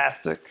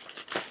fantastic.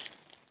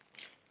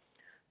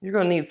 You're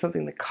going to need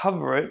something to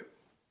cover it.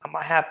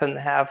 I happen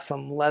to have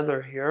some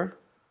leather here.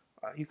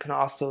 You can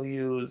also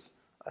use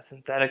a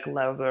synthetic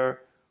leather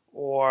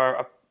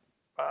or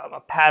a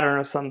pattern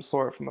of some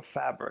sort from a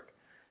fabric.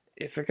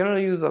 If you're going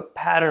to use a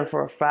pattern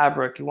for a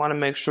fabric, you want to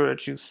make sure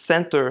that you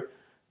center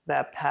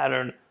that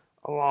pattern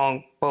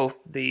along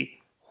both the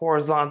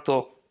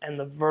horizontal and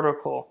the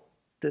vertical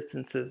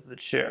distances of the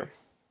chair.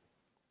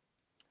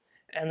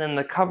 And then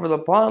to cover the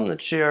bottom of the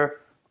chair,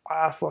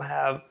 I also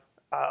have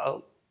a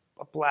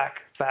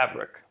black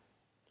fabric.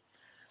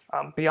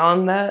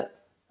 Beyond that,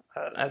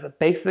 as a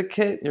basic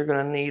kit, you're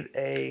going to need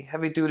a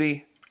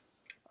heavy-duty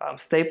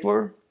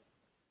stapler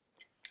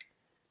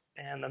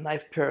and a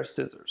nice pair of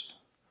scissors.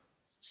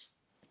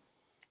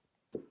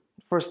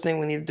 First thing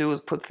we need to do is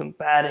put some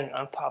batting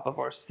on top of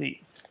our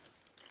seat.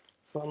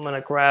 So I'm going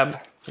to grab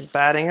some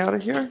batting out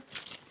of here.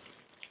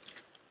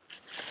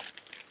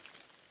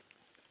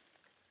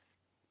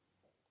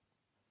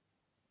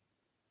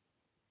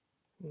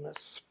 going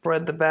to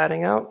spread the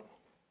batting out.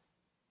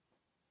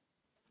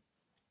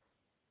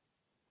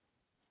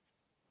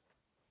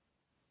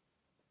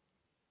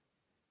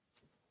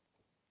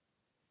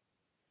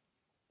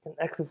 And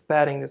excess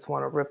batting you just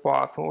want to rip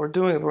off. And what we're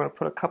doing is we're going to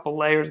put a couple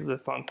layers of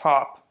this on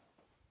top.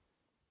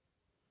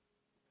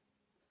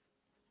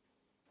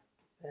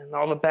 And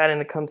all the batting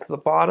that comes to the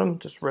bottom,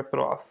 just rip it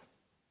off.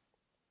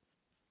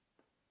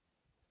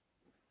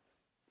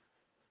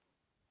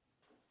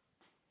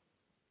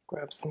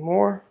 Grab some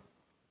more.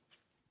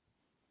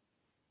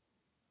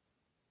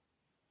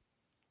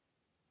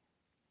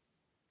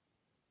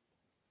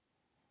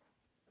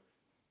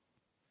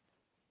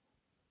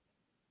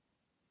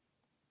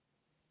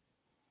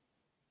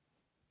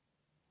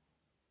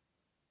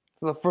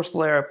 So the first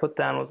layer I put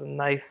down was a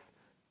nice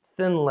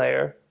thin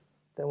layer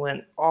that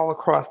went all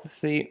across the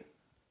seat.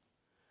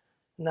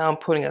 Now I'm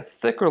putting a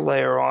thicker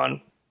layer on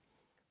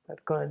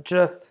that's going to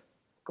just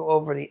go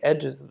over the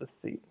edges of the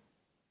seat.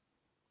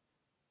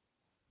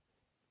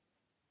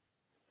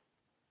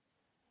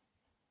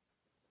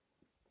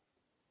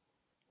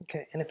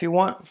 Okay, and if you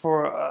want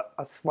for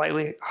a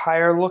slightly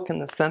higher look in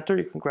the center,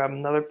 you can grab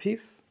another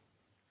piece.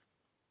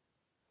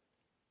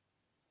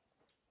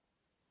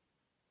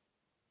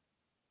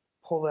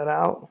 Pull that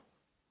out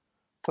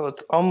so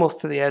it's almost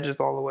to the edges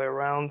all the way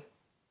around.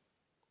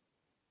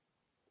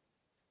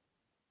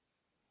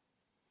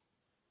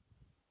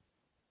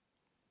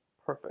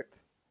 Perfect.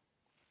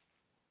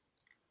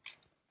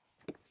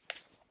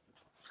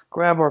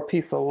 Grab our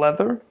piece of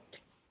leather.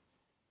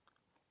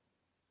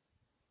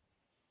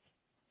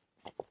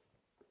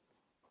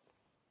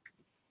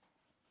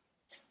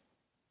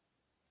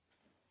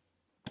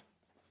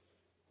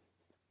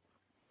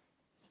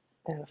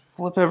 And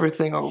flip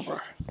everything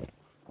over.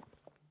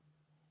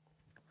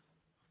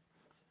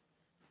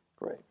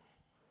 Great.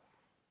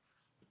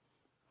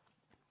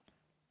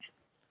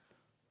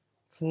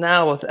 So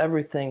now with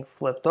everything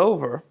flipped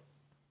over,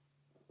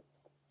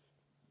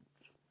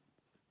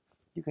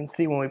 you can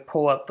see when we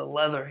pull up the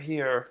leather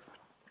here,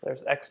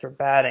 there's extra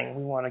batting.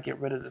 We want to get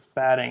rid of this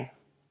batting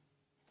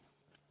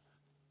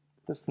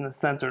just in the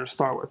center to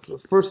start with. So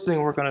the first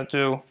thing we're going to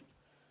do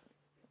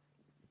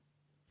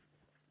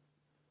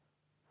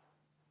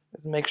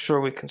is make sure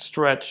we can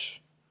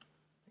stretch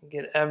and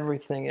get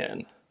everything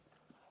in.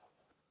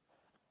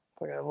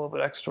 So I got a little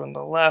bit extra on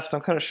the left.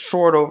 I'm kind of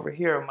short over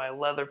here on my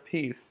leather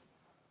piece.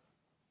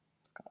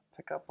 Just going to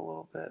pick up a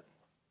little bit.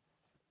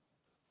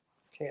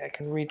 Okay, I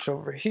can reach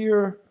over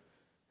here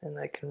and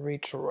I can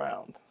reach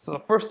around. So the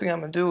first thing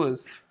I'm going to do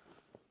is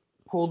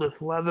pull this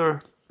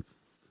leather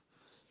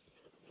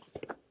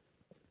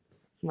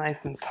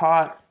nice and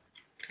taut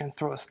and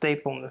throw a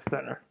staple in the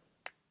center.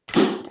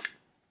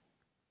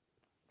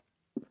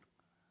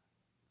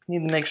 You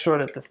need to make sure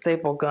that the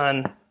staple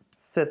gun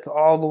sits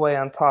all the way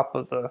on top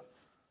of the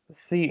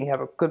seat and you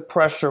have a good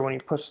pressure when you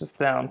push this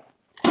down.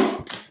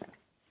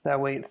 That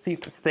way it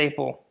seats the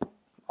staple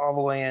all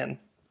the way in.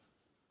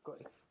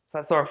 Good. So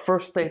that's our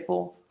first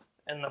staple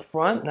in the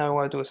front. Now we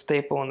want to do a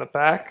staple in the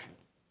back.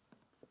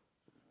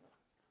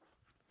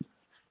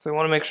 So we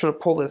want to make sure to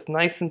pull this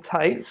nice and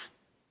tight.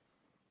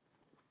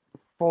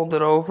 Fold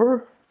it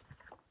over.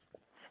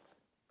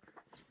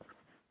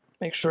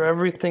 Make sure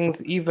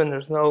everything's even.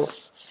 There's no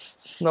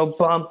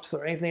bumps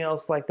or anything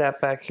else like that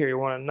back here. You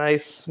want a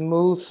nice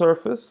smooth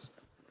surface.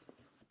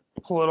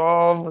 Pull it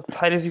all as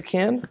tight as you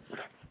can.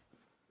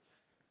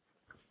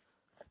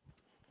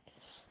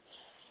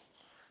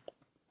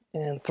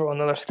 And throw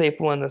another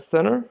staple in the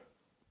center.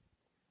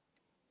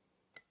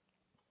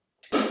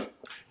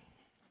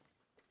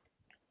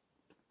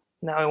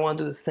 Now I want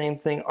to do the same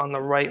thing on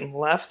the right and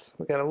left.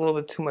 We got a little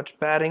bit too much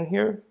batting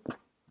here.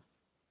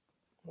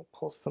 I'll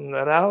pull some of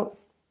that out.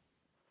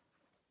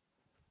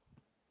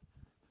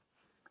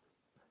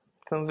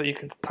 Some of it you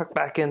can tuck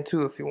back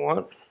into if you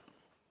want.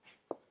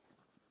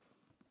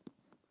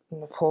 I'm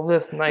going to pull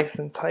this nice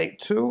and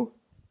tight too.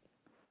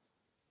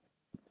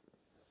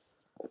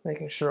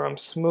 Making sure I'm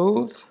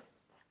smooth.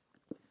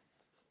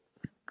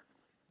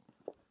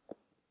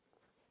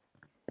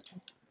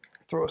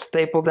 Throw a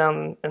staple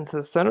down into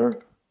the center.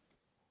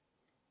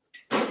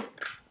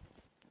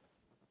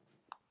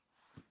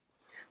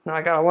 Now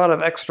I got a lot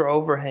of extra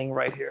overhang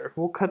right here.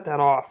 We'll cut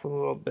that off a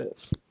little bit.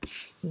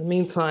 In the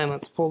meantime,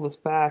 let's pull this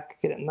back,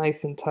 get it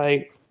nice and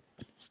tight.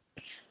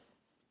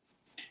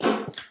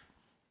 So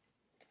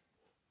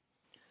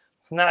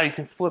now you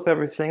can flip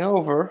everything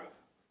over.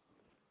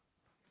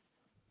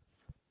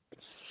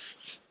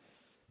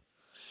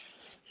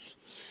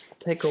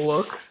 Take a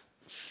look.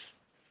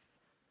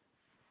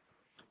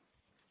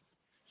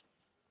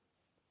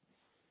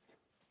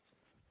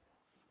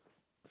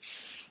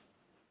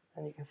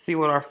 And you can see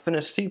what our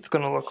finished seat's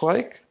going to look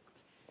like.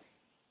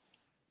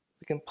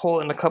 We can pull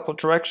it in a couple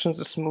directions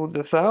to smooth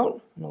this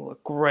out, and it'll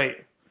look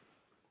great.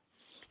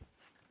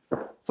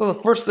 So the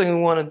first thing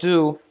we want to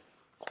do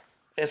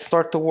is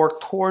start to work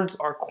towards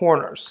our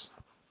corners,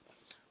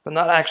 but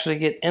not actually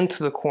get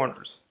into the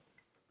corners.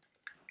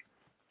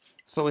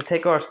 So we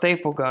take our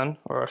staple gun,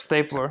 or our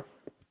stapler,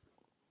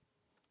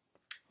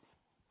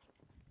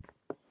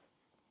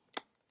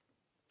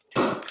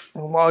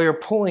 while you're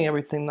pulling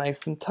everything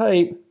nice and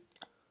tight,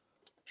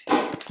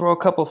 throw a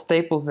couple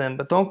staples in,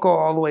 but don't go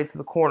all the way to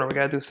the corner. We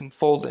gotta do some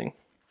folding.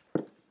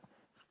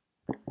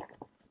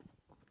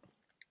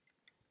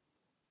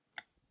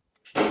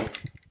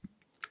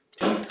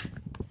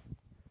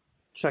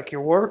 Check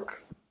your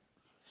work.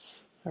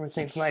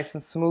 Everything's nice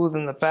and smooth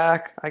in the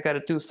back. I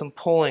gotta do some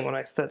pulling when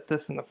I set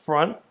this in the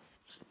front.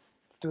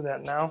 Let's do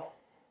that now.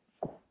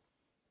 So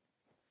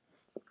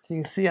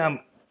you can see I'm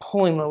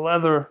pulling the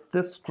leather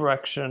this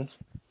direction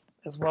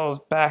as well as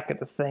back at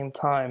the same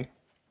time.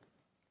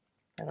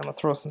 And I'm gonna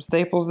throw some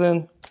staples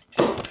in.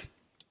 Now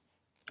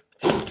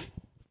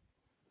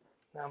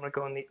I'm gonna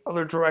go in the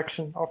other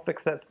direction. I'll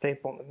fix that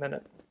staple in a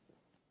minute.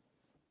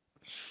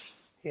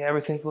 Yeah,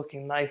 everything's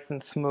looking nice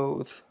and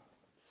smooth.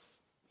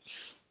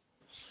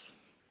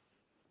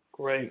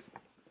 Great.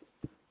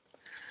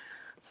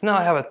 So now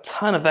I have a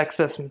ton of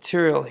excess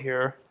material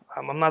here.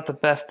 I'm not the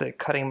best at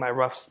cutting my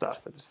rough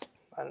stuff.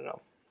 I don't know.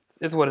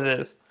 It's what it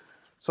is.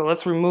 So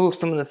let's remove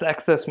some of this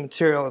excess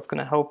material. It's going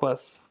to help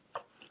us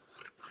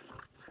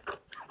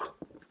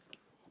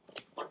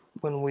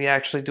when we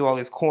actually do all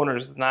these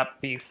corners, not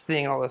be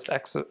seeing all this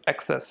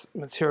excess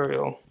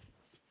material.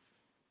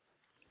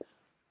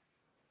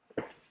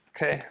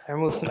 Okay, I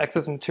removed some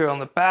excess material on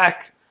the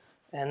back,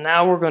 and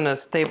now we're going to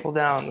staple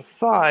down the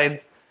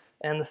sides.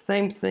 And the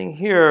same thing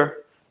here,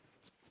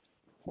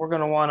 we're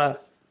going to want to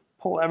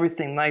pull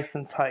everything nice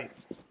and tight.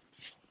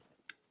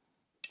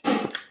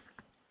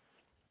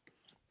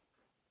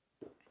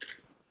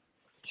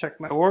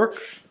 Check my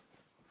work.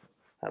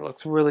 That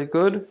looks really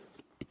good.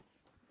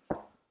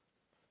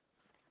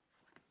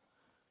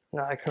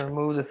 Now I can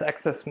remove this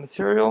excess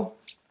material.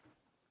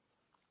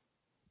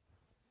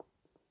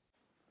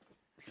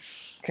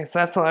 Okay, so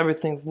that's how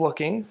everything's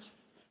looking.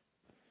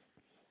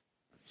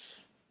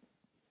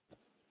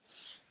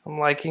 I'm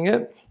liking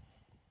it.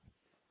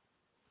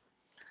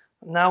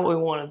 Now what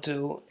we want to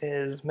do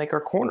is make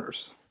our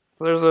corners.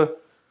 So there's a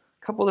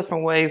couple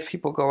different ways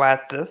people go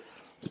at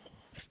this.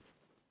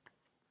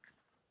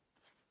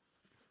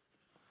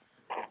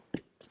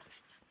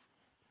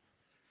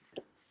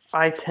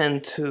 I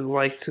tend to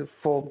like to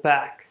fold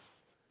back.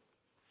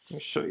 Let me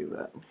show you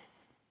that.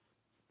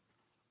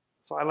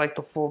 So I like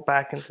to fold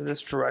back into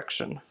this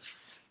direction.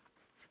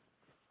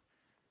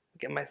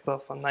 Get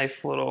myself a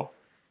nice little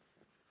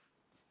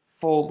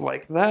fold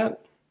like that.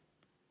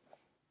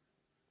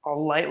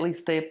 I'll lightly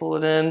staple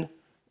it in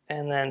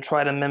and then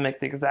try to mimic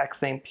the exact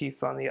same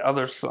piece on the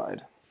other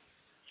side.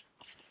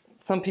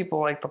 Some people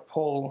like to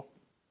pull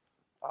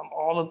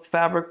all the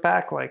fabric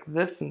back like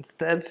this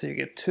instead, so you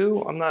get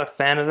two. I'm not a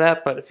fan of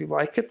that, but if you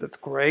like it, that's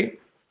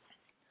great.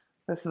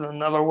 This is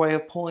another way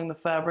of pulling the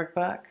fabric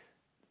back.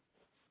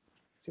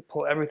 So you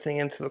pull everything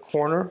into the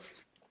corner.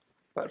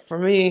 But for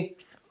me,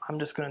 I'm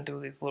just going to do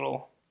these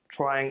little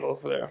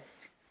triangles there.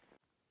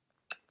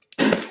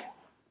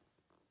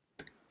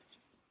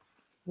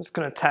 I'm just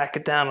going to tack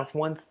it down with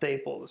one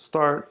staple to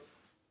start,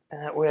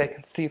 and that way I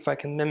can see if I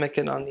can mimic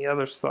it on the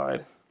other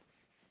side.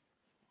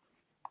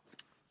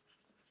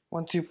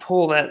 Once you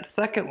pull that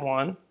second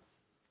one,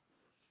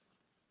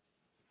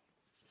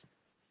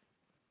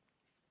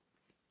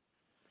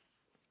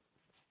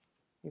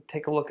 you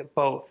take a look at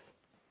both.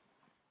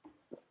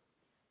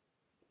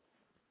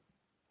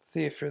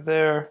 See if you're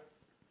there.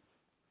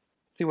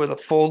 See where the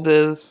fold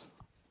is.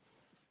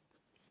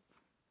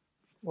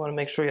 You want to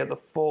make sure you have the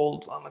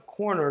folds on the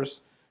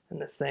corners in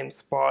the same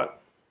spot.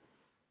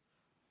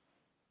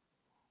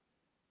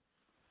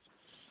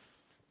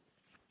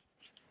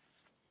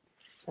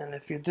 And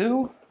if you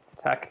do,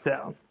 tack it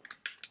down.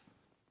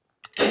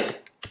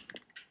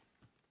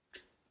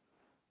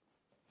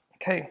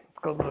 Okay, let's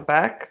go to the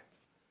back,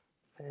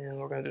 and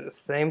we're going to do the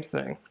same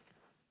thing.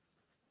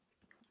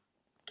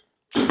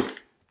 Let's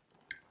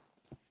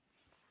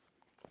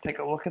take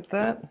a look at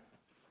that.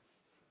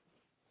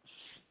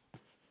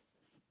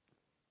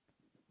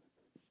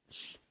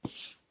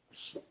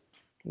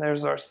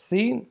 There's our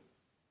seat.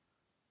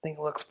 I think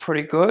it looks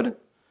pretty good.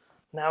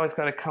 Now he's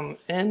got to come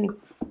in,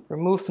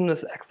 remove some of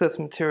this excess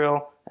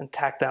material, and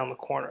tack down the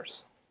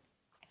corners.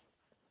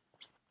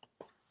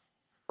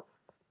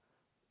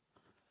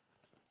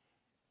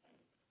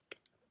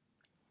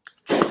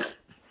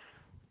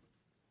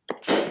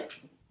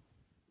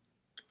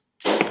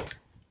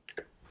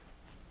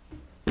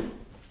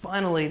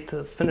 Finally,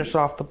 to finish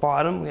off the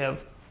bottom, we have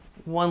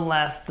one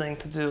last thing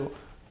to do,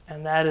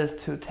 and that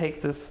is to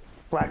take this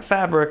black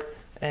fabric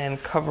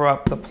and cover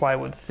up the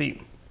plywood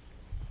seat.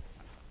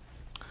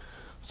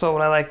 So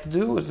what I like to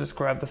do is just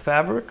grab the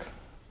fabric,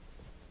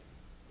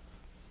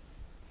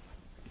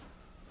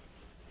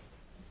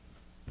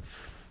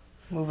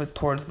 move it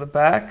towards the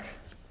back,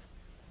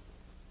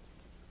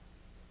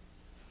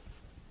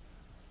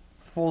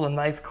 fold a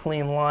nice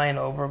clean line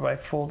over by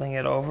folding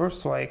it over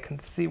so I can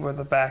see where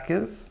the back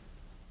is.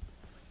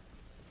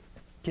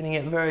 Getting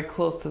it very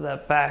close to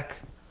that back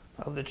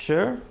of the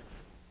chair.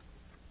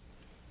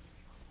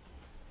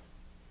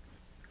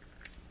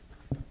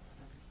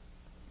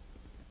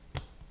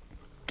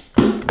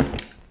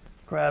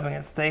 Grabbing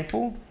a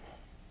staple.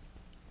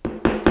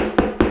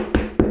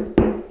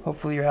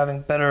 Hopefully you're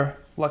having better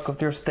luck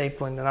with your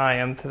stapling than I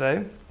am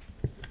today.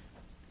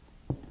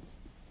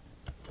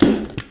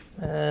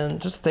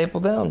 And just staple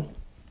down.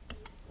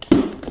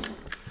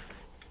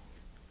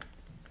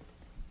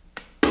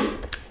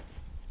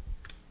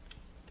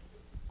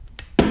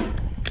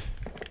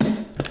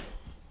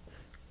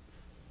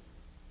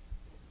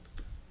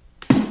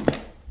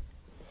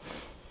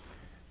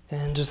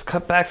 And just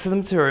cut back to the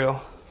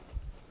material.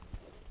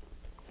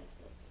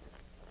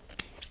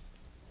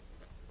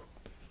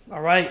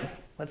 All right,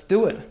 let's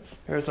do it.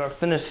 Here's our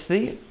finished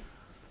seat.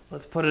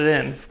 Let's put it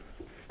in.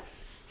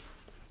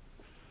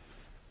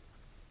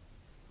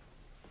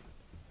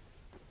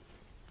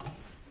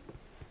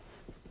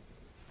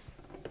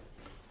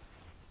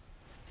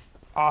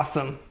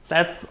 Awesome.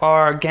 That's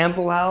our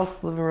Gamble House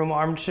living room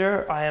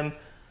armchair. I am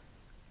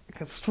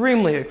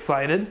extremely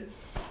excited.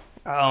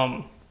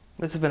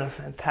 This has been a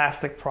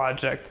fantastic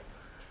project.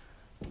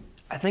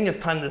 I think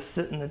it's time to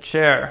sit in the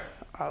chair.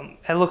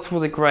 It looks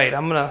really great.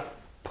 I'm gonna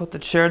put the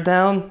chair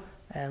down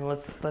and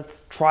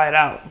let's try it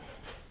out.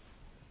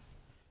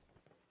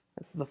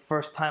 This is the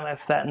first time I've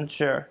sat in the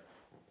chair.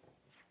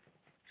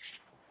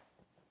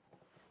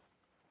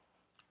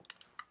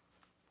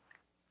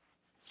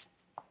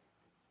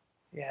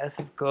 Yeah, this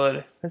is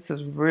good. This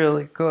is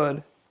really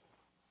good.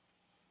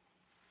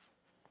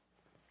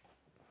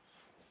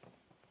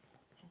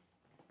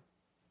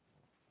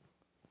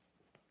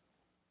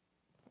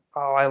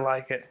 Oh, I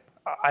like it.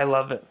 I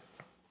love it.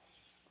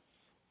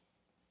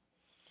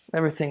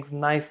 Everything's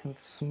nice and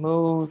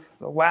smooth.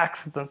 The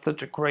wax has done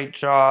such a great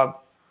job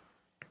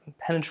in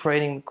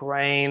penetrating the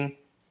grain.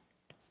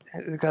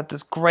 It's got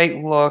this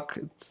great look.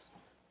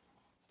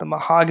 The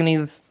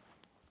mahogany's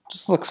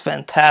just looks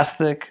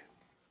fantastic.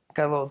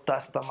 Got a little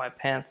dust on my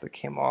pants that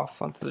came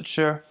off onto the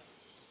chair.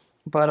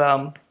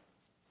 But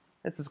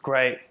this is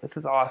great. This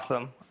is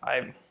awesome.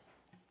 I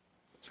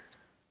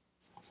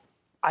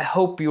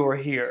hope you are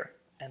here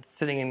and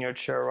sitting in your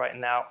chair right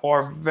now,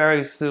 or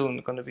very soon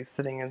going to be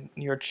sitting in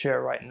your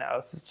chair right now.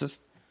 This is just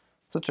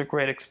such a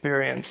great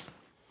experience.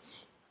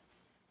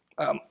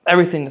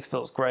 Everything just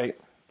feels great.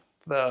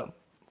 The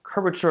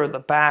curvature of the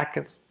back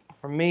is,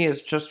 for me,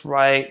 is just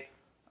right.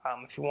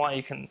 If you want,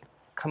 you can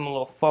come a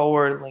little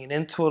forward, lean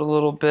into it a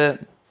little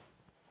bit.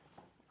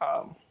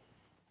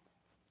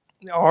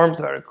 The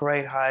arms are at a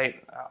great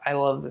height. I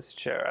love this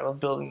chair. I love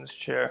building this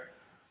chair.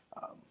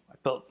 I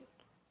built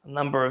a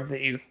number of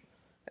these.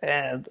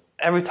 And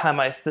every time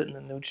I sit in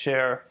a new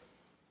chair,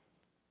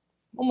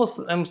 almost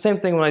the same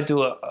thing when I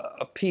do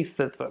a piece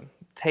that's a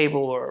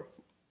table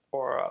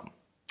or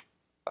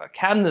a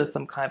cabinet of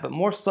some kind, but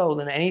more so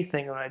than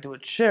anything when I do a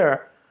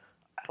chair,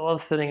 I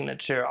love sitting in a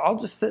chair. I'll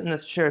just sit in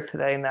this chair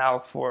today now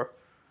for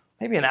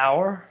maybe an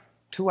hour,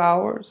 2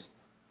 hours.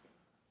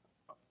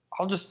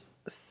 I'll just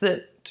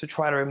sit to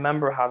try to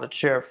remember how the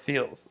chair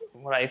feels.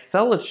 When I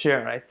sell a chair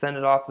and I send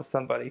it off to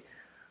somebody,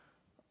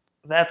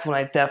 that's when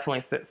I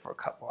definitely sit for a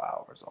couple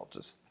hours. I'll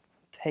just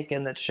take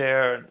in the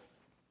chair and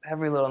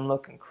every little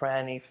nook and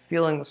cranny,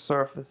 feeling the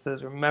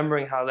surfaces,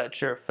 remembering how that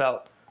chair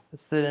felt to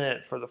sit in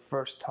it for the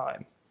first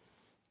time.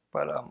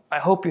 But I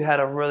hope you had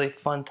a really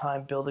fun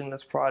time building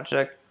this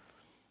project.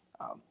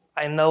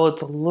 I know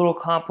it's a little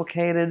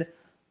complicated,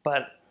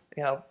 but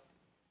you know,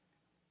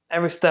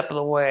 every step of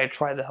the way I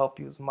tried to help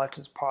you as much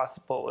as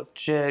possible with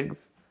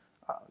jigs,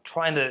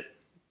 trying to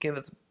give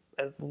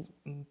as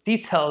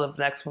detailed of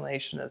an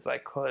explanation as I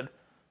could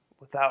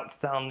without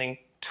sounding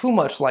too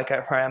much like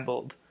I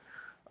rambled.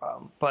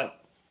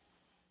 But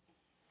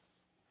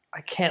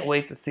I can't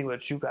wait to see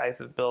what you guys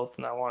have built,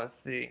 and I want to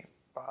see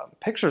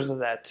pictures of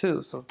that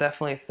too. So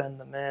definitely send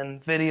them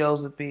in.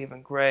 Videos would be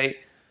even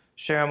great.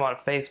 Share them on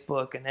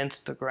Facebook and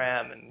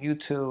Instagram and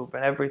YouTube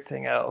and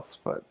everything else.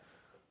 But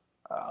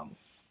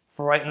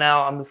for right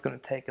now, I'm just going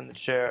to take in the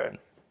chair and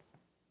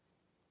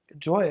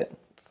enjoy it.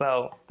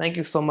 So thank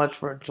you so much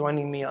for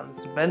joining me on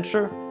this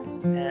adventure,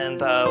 and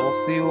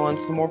we'll see you on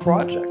some more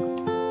projects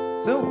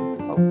soon,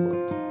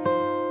 hopefully.